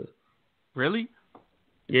Busta. Really?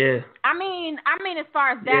 Yeah. I mean, as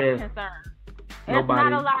far as that's concerned, there's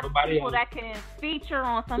not a lot of people else that can feature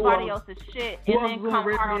on somebody else's shit and then come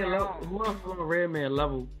hard on their own. Who else on the Redman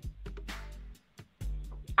level?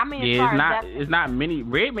 I mean, it's not many.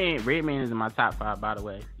 Redman is in my top 5, by the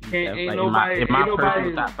way. Ain't nobody in my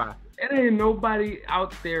personal top 5. It ain't nobody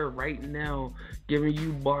out there right now giving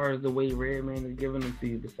you bars the way Redman is giving them to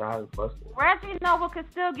you besides Busta. Reggie Noble could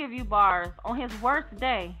still give you bars on his worst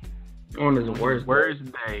day. On his worst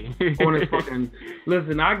day. On his fucking...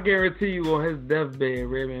 Listen, I guarantee you on his deathbed,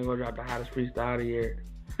 Redman gonna drop the hottest freestyle of the year.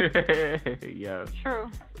 Yeah. True.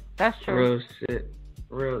 That's true.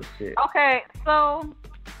 Real shit. Okay, so...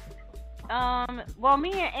 well,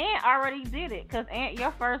 me and Ant already did it, because Ant,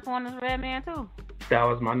 your first one is Redman too. That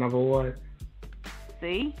was my number one.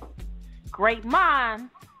 See? Great minds.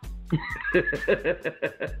 So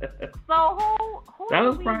who that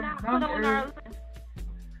was did we probably, not put on our list?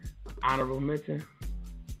 Honorable mention.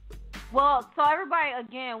 Well, so everybody,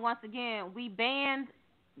 once again, we banned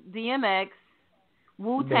DMX,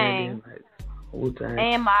 Wu-Tang,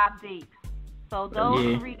 and Mobb Deep. So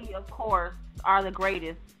those 3, of course, are the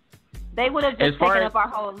greatest. They would have just taken up our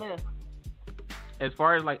whole list. As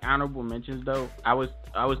far as like honorable mentions though, I was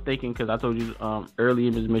thinking, because I told you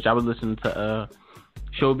earlier, Ms. Mitch, I was listening to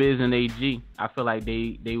Showbiz and AG. I feel like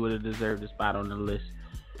they would have deserved a spot on the list.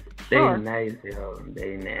 They nice, yo.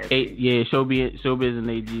 They nasty. Showbiz and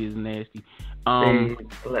AG is nasty. They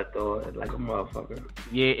slept on it like a motherfucker.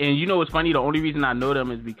 Yeah, and you know what's funny? The only reason I know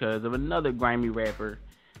them is because of another grimy rapper.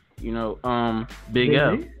 You know, Big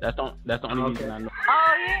L. That's the only reason I know.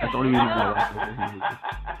 Oh yeah. That's the only reason I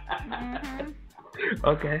know.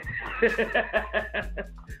 Okay.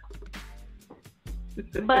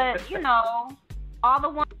 But you know, all the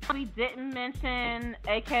ones we didn't mention,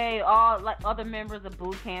 aka all like other members of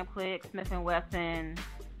Boot Camp Clique, Smith and Wesson,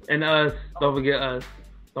 and us. Don't forget us.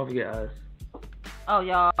 Oh,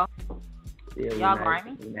 y'all. Yeah, y'all nasty.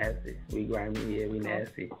 grimy? We nasty. We grimy. Yeah, we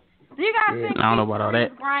nasty. Do you guys think I don't know about all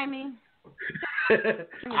that. grimy?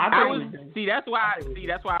 That's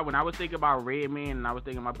why when I was thinking about Redman and I was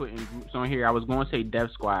thinking about putting groups on here, I was going to say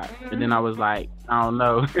Def Squad, but then I was like, I don't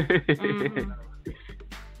know.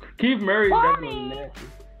 Keith Murray's definitely nasty.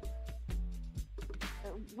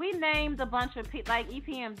 We named a bunch of people like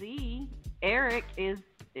EPMD. Eric is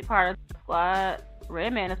part of Def Squad.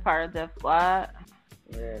 Redman is part of Def Squad.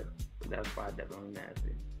 Yeah, Def Squad definitely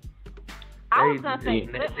nasty. I was gonna say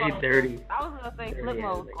Flip Mode. Dirty. I was gonna say Flip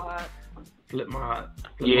Mode Squad. Flip Mode.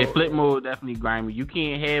 Flip Mode definitely grimy. You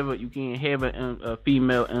can't have a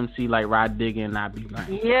female MC like Rod Digger and not be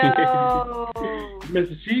grimy. Yo,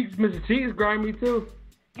 Mr. Cheeks grimy too.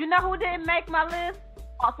 You know who didn't make my list?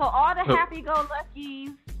 So all the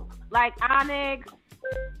happy-go-luckies like Onyx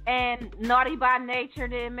and Naughty by Nature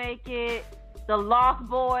didn't make it. The Lost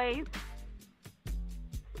Boys.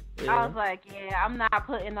 Yeah. I was like, yeah, I'm not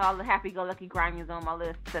putting all the happy-go-lucky grimies on my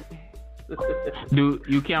list. Do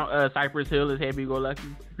you count Cypress Hill as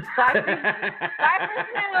happy-go-lucky? Cypress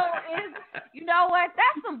Hill is, you know what?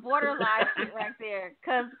 That's some borderline shit right there.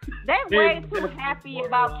 Because they way too happy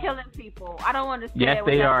about killing people. I don't understand. Yes,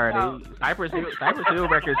 they are. Cypress Hill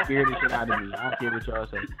records scared the shit out of me. I don't care what y'all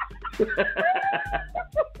say.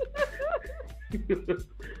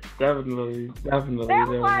 Definitely. They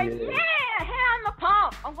were like, yeah, hand the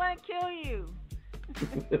pump. I'm going to kill you.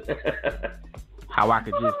 How I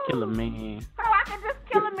could just kill a man. Do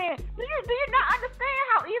you not understand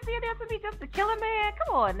how easy it is for me just to kill a man?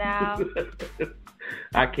 Come on now.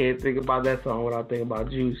 I can't think about that song without thinking about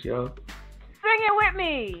Juice, yo. Sing it with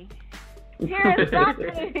me. Here is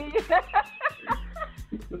something.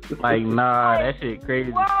 Like, nah, that shit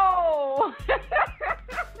crazy. Whoa.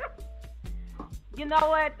 You know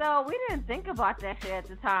what, though? We didn't think about that shit at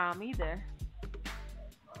the time, either.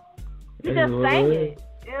 You just sang it.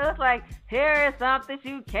 It was like, here is something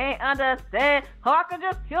you can't understand. Oh, I can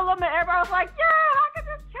just kill him. And everybody was like, yeah, I can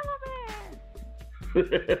just kill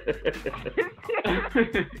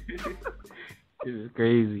him. This is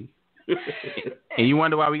crazy. And you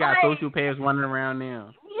wonder why we got sociopaths running around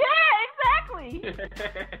now. Yeah, exactly.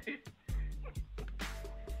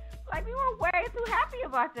 Like, we were way too happy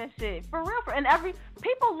about that shit. For real. And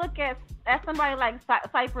people look at somebody like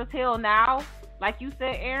Cypress Hill now, like you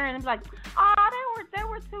said, Aaron, and be like, oh, they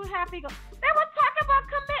were too happy. They were talking about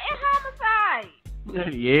committing homicide.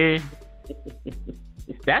 Yeah.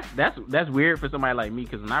 That's weird for somebody like me,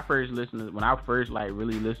 because when I first like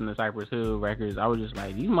really listened to Cypress Hill records, I was just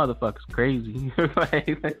like, these motherfuckers crazy. But they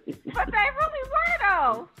really were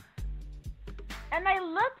though. And they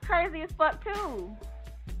looked crazy as fuck too.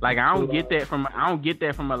 Like I don't get that from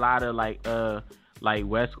a lot of like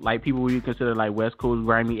people you consider like West Coast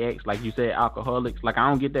grimy acts, like you said, alcoholics. Like I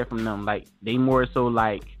don't get that from them. Like they more so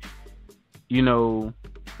like, you know,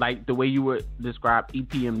 like the way you would describe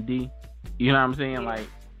EPMD. You know what I'm saying? Like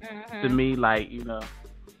to me, like, you know.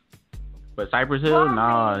 But Cypress Hill,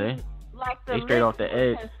 they straight off the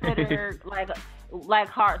edge. Considered like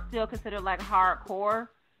hard, still considered like hardcore.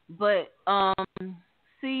 But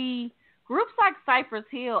see, groups like Cypress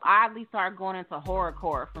Hill oddly started going into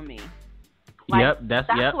horrorcore for me. Like, that's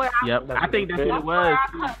where I think that's what it was. Where I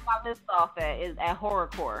cut my list off is at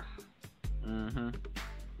horrorcore. Yeah,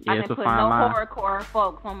 I didn't put no horrorcore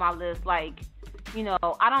folks on my list. Like, you know,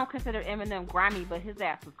 I don't consider Eminem grimy, but his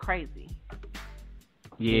ass was crazy.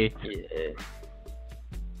 Yeah.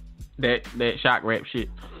 That shock rap shit.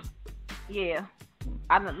 Yeah.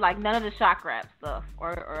 I don't like none of the shock rap stuff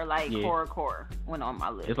or like horrorcore went on my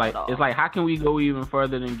list. It's like how can we go even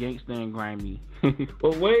further than gangsta and grimy?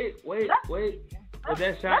 But wait. With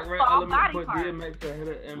that shock rap element put DMX ahead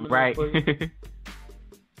of Eminem. Right. DMX,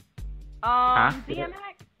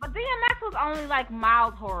 but DMX was only like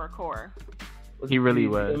mild horrorcore. He really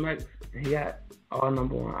was. DMX, he got all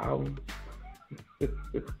number one albums. But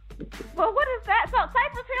what is that? So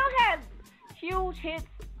Cypress Hill had huge hits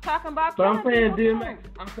talking about. But I'm saying DMX.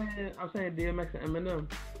 I'm saying DMX and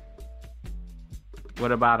Eminem.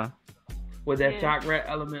 What about him? With that shock rap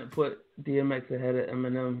element, put DMX ahead of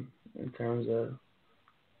Eminem in terms of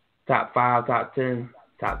top 5, top 10,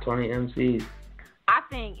 top 20 MCs. I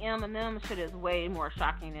think Eminem shit is way more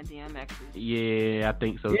shocking than DMX's. Yeah, I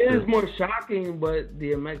think so too. It is more shocking, but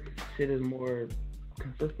DMX shit is more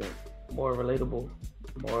consistent, more relatable,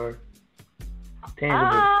 more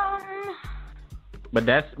tangible. But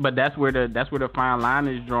that's where the fine line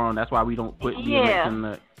is drawn. That's why we don't put DMX in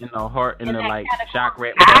the like shock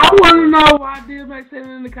rap. I want to know why DMX isn't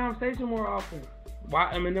in the conversation more often.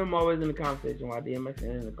 Why Eminem always in the conversation? Why DMX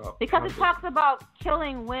ain't in the conversation? Because it talks about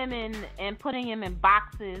killing women and putting them in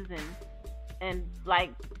boxes and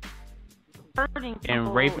like hurting people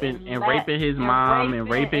and raping his mom and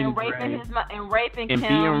raping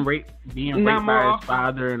Kim, being raped by his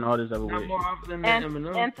father and all this other not way. more often than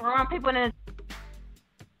Eminem. And throwing people in.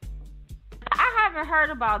 I haven't heard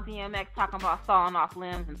about DMX talking about sawing off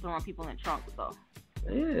limbs and throwing people in trunks though.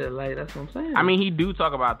 Yeah, like that's what I'm saying. I mean, he do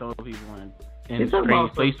talk about throwing people in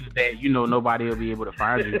strange places that nobody will be able to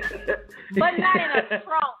find you. But not in a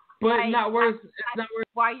trunk. But like, not worse. It's not worse.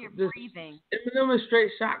 While you're breathing. Eminem is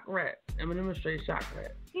straight shock rap.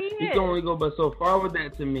 He can only go but so far with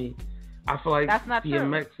that to me. I feel like that's not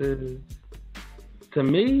DMX is, to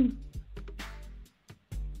me.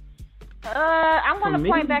 I'm going to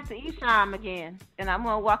point back to Esham again, and I'm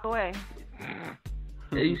going to walk away.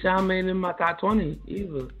 Esham ain't in my top 20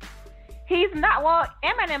 either. He's not. Well,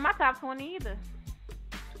 M ain't in my top 20 either.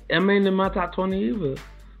 M ain't in my top 20 either.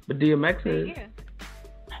 But DMX is. Yeah.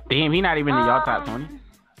 Damn, he not even in y'all top 20?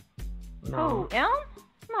 No. Who? M?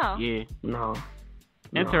 No. Yeah. No.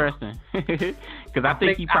 Interesting. Because I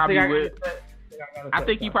think he probably would. I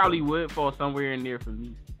think he probably would fall somewhere in there for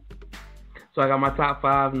me. So I got my top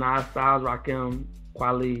 5: Nas, Styles, Rakim,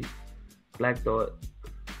 Kweli, Black Thought.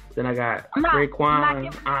 Then I got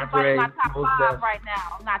Raekwon, Andre, my top Mos 5 Def. right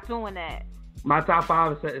now. I'm not doing that. My top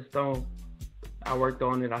 5 is set in stone. I worked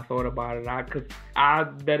on it. I thought about it. I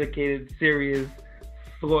dedicated serious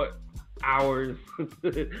thought hours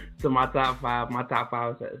to my top 5. My top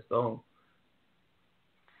 5 is set in stone.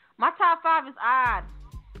 My top 5 is odd.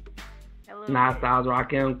 Nas, Styles,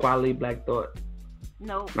 Rakim, Kweli, Black Thought.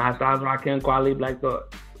 Nope. Nas, Styles, Rakim, Kweli, Black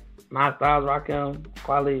Thought. Nas, Styles, Rakim,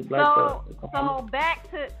 Kweli, Black Thought. So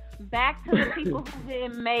back to the people who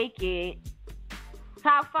didn't make it.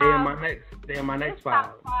 Top 5. They're my next 5.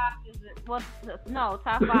 Top 5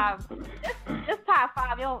 top 5. This top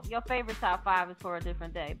 5. Your favorite top 5 is for a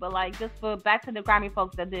different day. But like just for back to the Grimy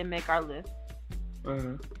folks that didn't make our list.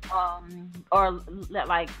 Or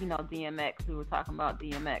like DMX. We were talking about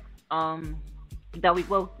DMX.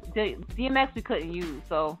 DMX we couldn't use.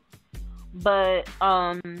 So, but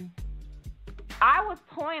I was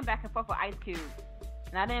toying back and forth with Ice Cube,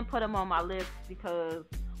 and I didn't put him on my list because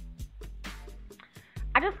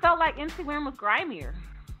I just felt like MC Win was grimier.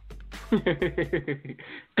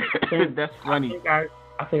 That's funny. I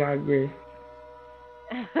think I agree.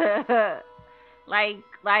 like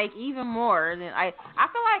even more than I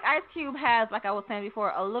feel like Ice Cube has, like I was saying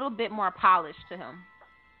before, a little bit more polish to him.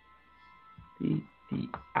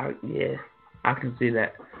 Yeah, I can see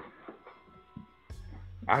that.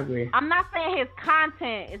 I agree. I'm not saying his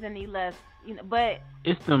content is any less, but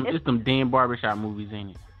it's them damn barbershop movies,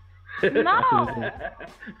 ain't it? No,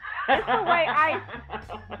 it's the way Ice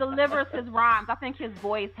delivers his rhymes. I think his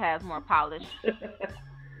voice has more polish.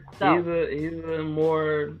 So. He's a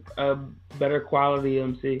more better quality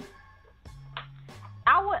MC.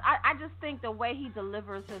 I just think the way he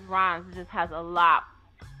delivers his rhymes just has a lot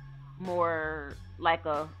more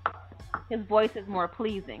his voice is more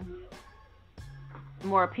pleasing,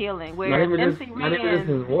 more appealing. Where not even just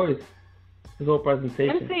his voice, his whole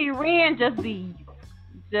presentation. MC Ren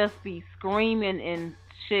just be screaming and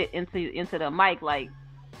shit into the mic like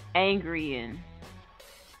angry and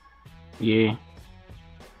yeah.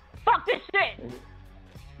 Fuck this shit.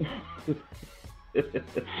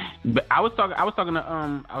 But I was talking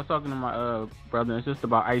to my brother and sister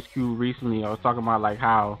about Ice Cube recently. I was talking about like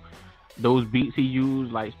how those beats he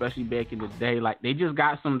used, like especially back in the day, like they just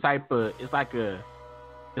got some type of it's like a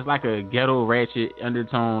ghetto ratchet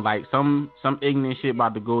undertone, like some ignorant shit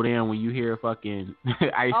about to go down when you hear a fucking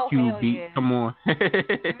Ice Cube beat. Yeah. Come on.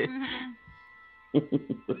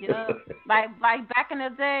 Yeah, like back in the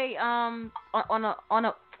day, on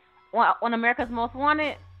America's Most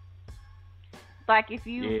Wanted. Like if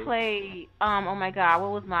you play, oh my God,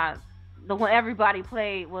 what was the one everybody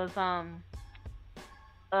played was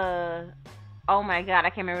oh my God, I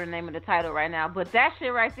can't remember the name of the title right now, but that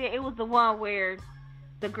shit right there, it was the one where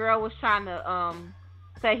the girl was trying to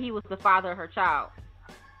say he was the father of her child.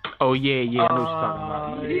 Oh yeah, I know what you're talking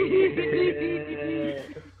about.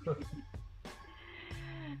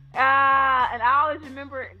 And I always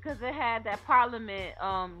remember because it had that Parliament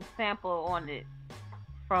sample on it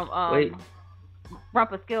from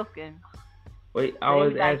Rumpelstiltskin. Wait, I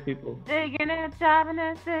always ask people. Digging and chopping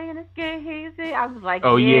and singing and getting easy. I was like,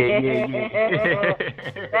 oh yeah.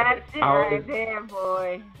 That shit right there,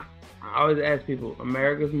 boy. I always ask people,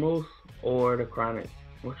 America's Most or The Chronic,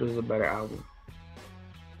 which was a better album?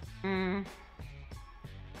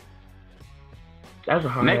 That's a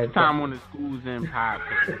hard Next time on the Schools in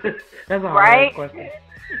podcast. That's a hard question.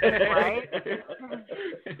 Right?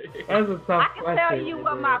 That's a tough question. I can tell you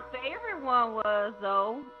what my favorite one was,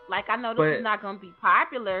 though. Like, I know this is not going to be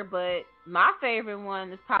popular, but my favorite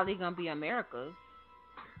one is probably going to be America's.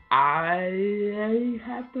 I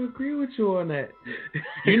have to agree with you on that.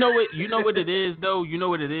 You know what it is though. You know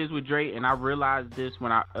what it is with Drake, and I realized this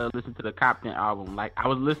when I listened to the Compton album. Like I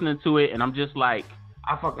was listening to it, and I'm just like,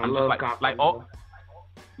 I fucking love Compton. Like oh,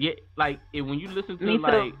 yeah, like when you listen to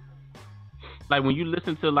when you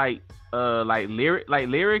listen to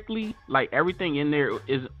lyrically, like everything in there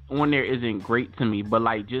isn't great to me, but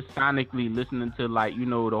like just sonically listening to like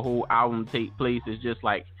the whole album take place is just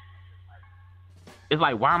like. It's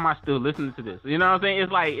like, why am I still listening to this? You know what I'm saying?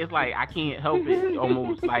 It's like I can't help it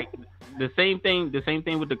almost. Like the same thing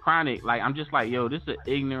with the Chronic. Like I'm just like, yo, this is an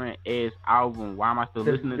ignorant ass album. Why am I still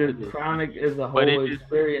listening to this? Chronic is a whole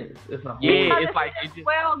experience. It's a whole it's like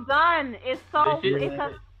well done. It's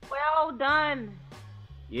well done.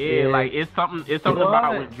 Yeah, like it's something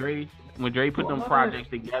about when Dre put them projects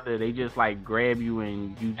together, they just like grab you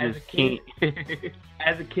and you just can't.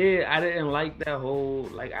 As a kid, I didn't like that whole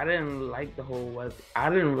I didn't like the whole West. I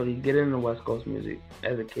didn't really get into West Coast music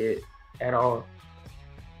as a kid at all.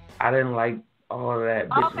 I didn't like all of that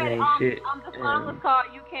bitch name shit. The song was called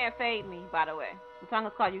 "You Can't Fade Me." By the way, the song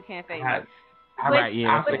is called "You Can't Fade Me." I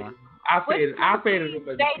faded him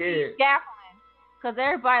as a kid. Because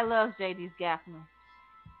everybody loves J.D. Gaffney.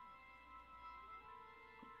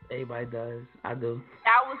 Everybody does. I do.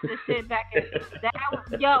 That was the shit back in.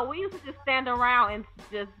 We used to just stand around and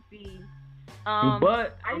just be.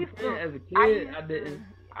 But as a kid,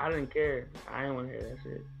 I didn't care. I didn't want to hear that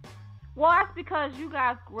shit. Well, that's because you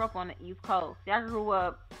guys grew up on the East Coast. I grew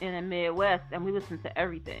up in the Midwest, and we listened to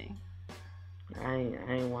everything. I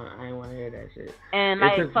ain't want to hear that shit. And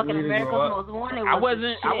like fucking America's Most Wanted.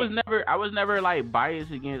 I was never like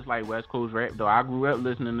biased against like West Coast rap though. I grew up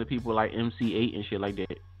listening to people like MC8 and shit like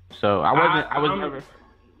that. So I was never.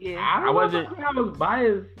 Yeah. I wasn't. I was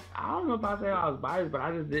biased. I don't know if I say I was biased, but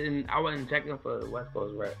I just didn't. I wasn't checking for West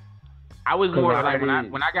Coast rap. I was more like when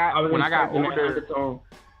I got older.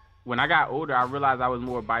 When I got older, I realized I was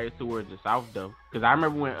more biased towards the South though, because I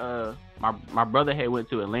remember when my brother had went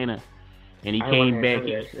to Atlanta, and he came back.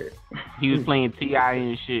 He was playing T.I.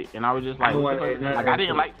 and shit, and I was just like, I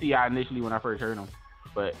didn't like T.I. initially when I first heard him,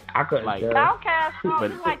 but I couldn't like Outkast.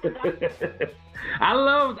 I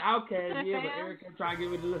loved Outkast, yeah, but Eric kept trying to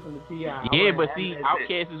get me to listen to T.I. Yeah, but see,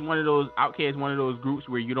 Outkast is one of those groups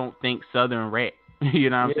where you don't think Southern rap.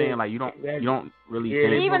 You know what I'm saying? Like you don't really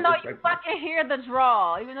think. Even though you fucking hear the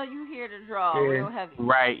draw, real heavy.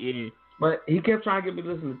 Right, yeah. But he kept trying to get me to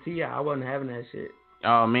listen to T.I. I wasn't having that shit.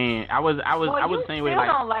 Oh man, I was the same way. Like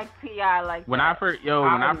don't like T.I. like when that.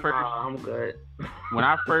 I'm good. When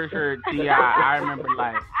I first heard T.I., I remember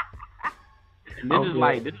like this is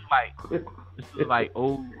like what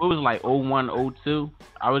was it, like 01, 02?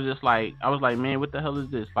 I was like, man, what the hell is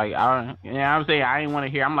this? Like I'm saying I didn't want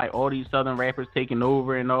to hear. I'm like all these Southern rappers taking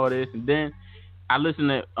over and all this, and then I listened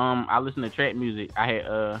to trap music. I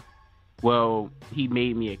had he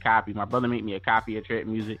made me a copy. My brother made me a copy of trap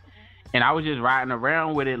music. And I was just riding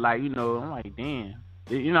around with it, like, I'm like, damn.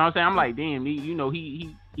 You know what I'm saying? I'm like, damn,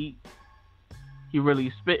 he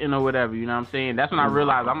really spitting or whatever, you know what I'm saying? That's when I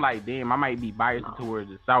realized, I'm like, damn, I might be biased towards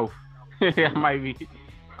the South. I might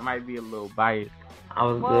be a little biased. I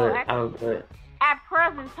was good. At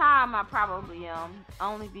present time, I probably am,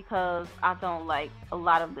 only because I don't like a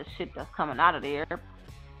lot of the shit that's coming out of there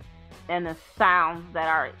and the sounds that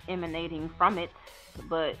are emanating from it,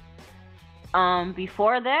 but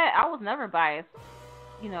before that, I was never biased,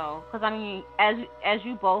 because I mean, as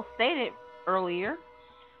you both stated earlier,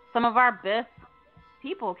 some of our best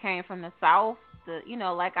people came from the South. I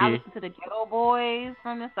listened to the Ghetto Boys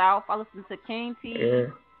from the South. I listened to King T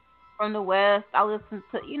from the West. I listened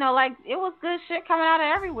to, it was good shit coming out of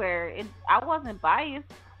everywhere. I wasn't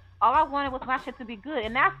biased. All I wanted was my shit to be good,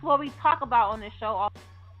 and that's what we talk about on this show.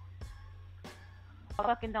 I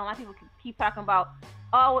fucking don't like people keep talking about.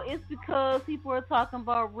 Oh, it's because people are talking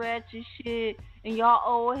about ratchet shit and y'all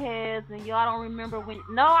old heads and y'all don't remember when.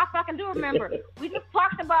 No, I fucking do remember. We just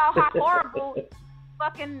talked about how horrible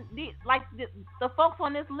fucking the folks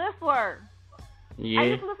on this list were. Yeah. I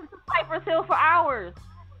used to listen to Cypress Hill for hours.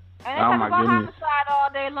 And they talk about homicide all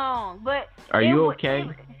day long. But are you okay?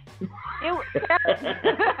 It was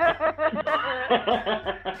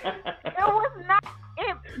not.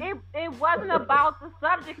 It wasn't about the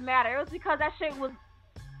subject matter. It was because that shit was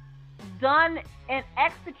done and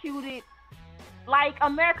executed like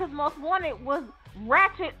America's Most Wanted was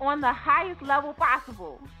ratchet on the highest level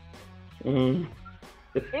possible. Mm-hmm.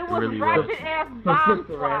 It was really ratchet ass Bomb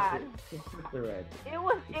Squad. Ratchet.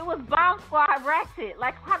 It was Bomb Squad ratchet.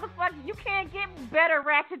 Like, how the fuck you can't get better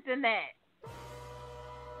ratchet than that?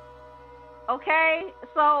 Okay,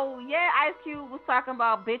 so yeah, Ice Cube was talking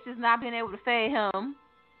about bitches not being able to fade him,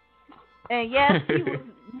 and yes,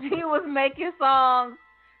 he was making songs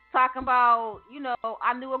talking about, you know,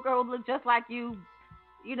 I knew a girl would look just like you,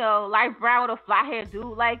 you know, light brown with a fly hair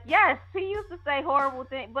dude. Like, yes, he used to say horrible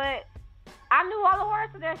things, but I knew all the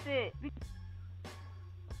words to that shit.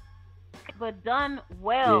 But done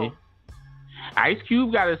well. Yeah. Ice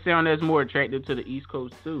Cube got a sound that's more attractive to the East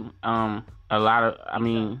Coast too. A lot of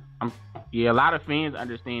fans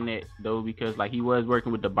understand that though, because like he was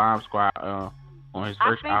working with the Bomb Squad on his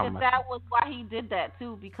first album. I think that was why he did that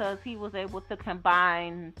too, because he was able to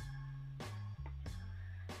combine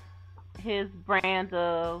his brand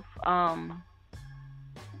of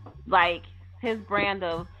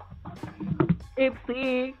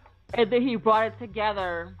Emcee, and then he brought it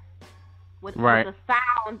together with the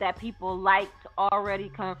sound that people liked already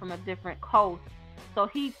coming from a different coast. So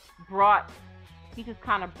he just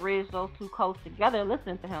kind of bridged those two coasts together.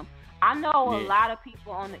 Listen to him. I know a lot of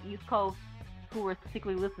people on the East Coast who were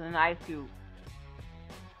secretly listening to Ice Cube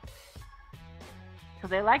because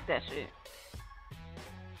they like that shit.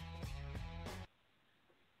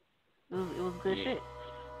 It was good shit.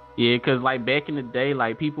 Yeah, because like back in the day,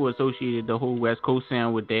 like people associated the whole West Coast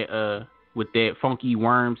sound with that funky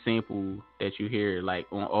worm sample that you hear like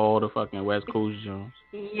on all the fucking West Coast joints.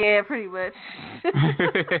 Yeah, pretty much.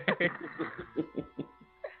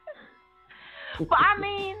 But I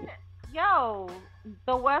mean, yo,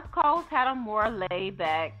 the West Coast had a more laid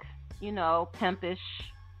back, you know, pimpish,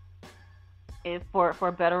 if for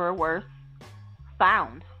better or worse,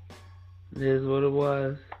 sound. It is what it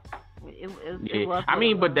was. It was. I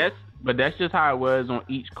mean, but that's just how it was on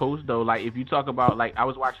each coast though. Like if you talk about, like I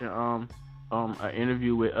was watching an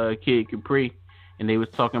interview with Kid Capri, and they was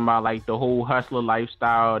talking about like the whole hustler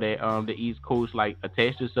lifestyle that the East Coast like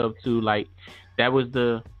attached itself to. Like that was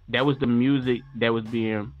the music that was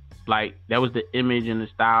being like, that was the image and the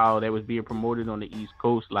style that was being promoted on the East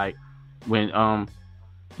Coast. Like when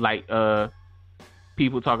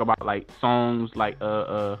people talk about like songs like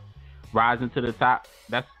Rising to the Top.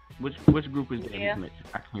 That's which group is that? Yeah.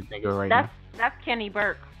 I can't think of it right now. That's Kenny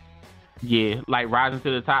Burke. Yeah, like Rising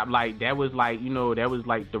to the Top, like that was like, you know, that was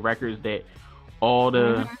like the records that all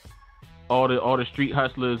the street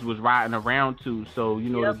hustlers was riding around to. So, you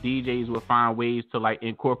know, the DJs would find ways to like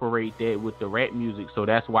incorporate that with the rap music. So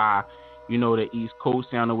that's why, you know, the East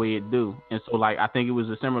Coast sound the way it do. And so like I think it was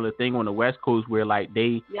a similar thing on the West Coast where like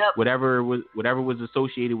they whatever was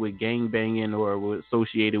associated with gang banging or was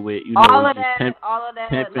associated with, you know, all of that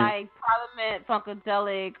pimping. Like Parliament,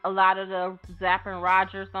 Funkadelic, a lot of the Zapp and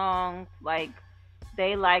Roger songs, like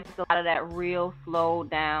they liked a lot of that real slowed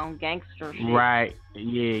down gangster shit. Right.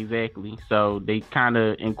 Yeah, exactly. So they kind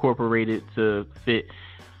of incorporated to fit.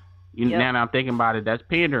 Now that I'm thinking about it, that's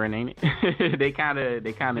pandering, ain't it? they kind of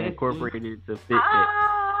incorporated it to fit that.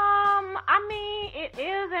 I mean, it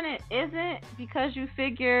is and it isn't, because you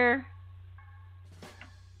figure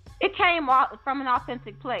it came from an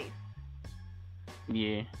authentic place.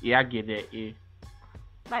 Yeah, I get that. Yeah,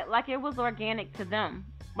 like it was organic to them.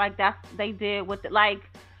 Like they did with it. Like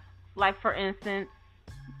for instance,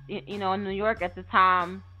 you know, in New York at the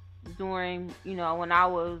time, during, you know, when I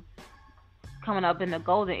was coming up in the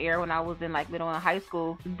golden era, when I was in like middle and high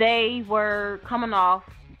school, they were coming off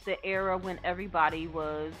the era when everybody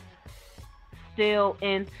was still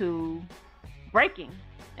into breaking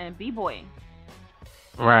and b-boying.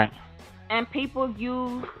 Right. And people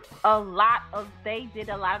used they did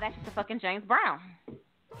a lot of that shit to fucking James Brown.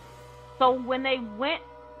 So when they went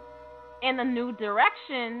in a new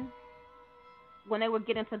direction, when they would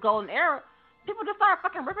get into golden era, people just started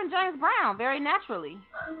fucking ripping James Brown very naturally.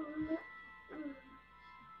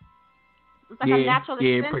 It's like a natural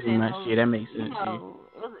extension. Yeah, pretty much. Yeah, that makes sense. You know,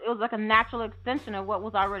 it was like a natural extension of what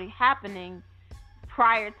was already happening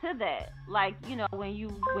prior to that. Like, you know, when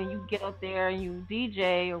you get up there and you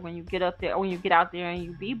DJ, or when you get out there and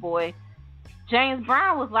you b-boy, James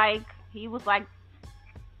Brown was like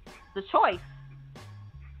the choice.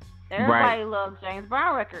 Everybody loves James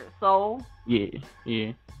Brown records, so yeah.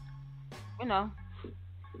 You know,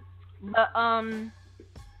 but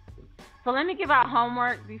so let me give out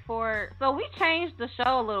homework before. So we changed the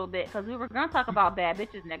show a little bit because we were gonna talk about bad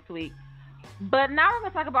bitches next week, but now we're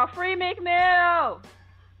gonna talk about Free Meek Mill.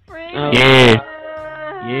 Free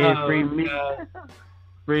Meek.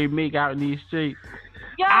 Free Meek out in these streets.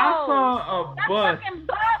 Yo, I saw a bus. Fucking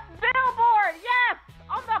billboard, yes,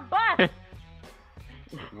 on the bus.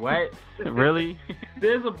 What? Really?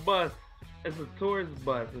 There's a bus. It's a tourist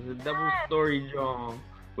bus. It's a double-story drum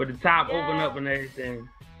with the top open up and everything.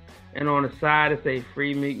 And on the side it say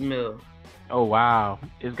Free Meek Mill. Oh wow,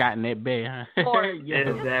 it's gotten that bad, huh?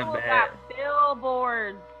 It's that bad.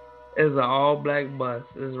 Billboards. It's an all-black bus.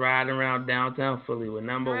 It's riding around downtown Philly with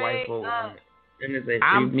number white folks on it. And it's a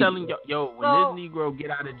I'm telling you, when this Negro get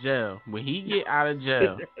out of jail, when he get out of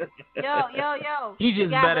jail, yo, he just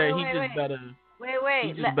better. Wait.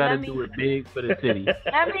 He just better do it big for the city.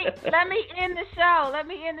 Let me end the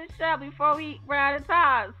show before we run out of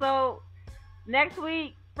time. So next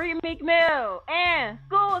week, Free Meek Mill and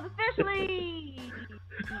school is officially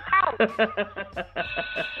out.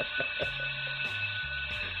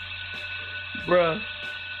 Bruh,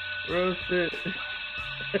 real shit.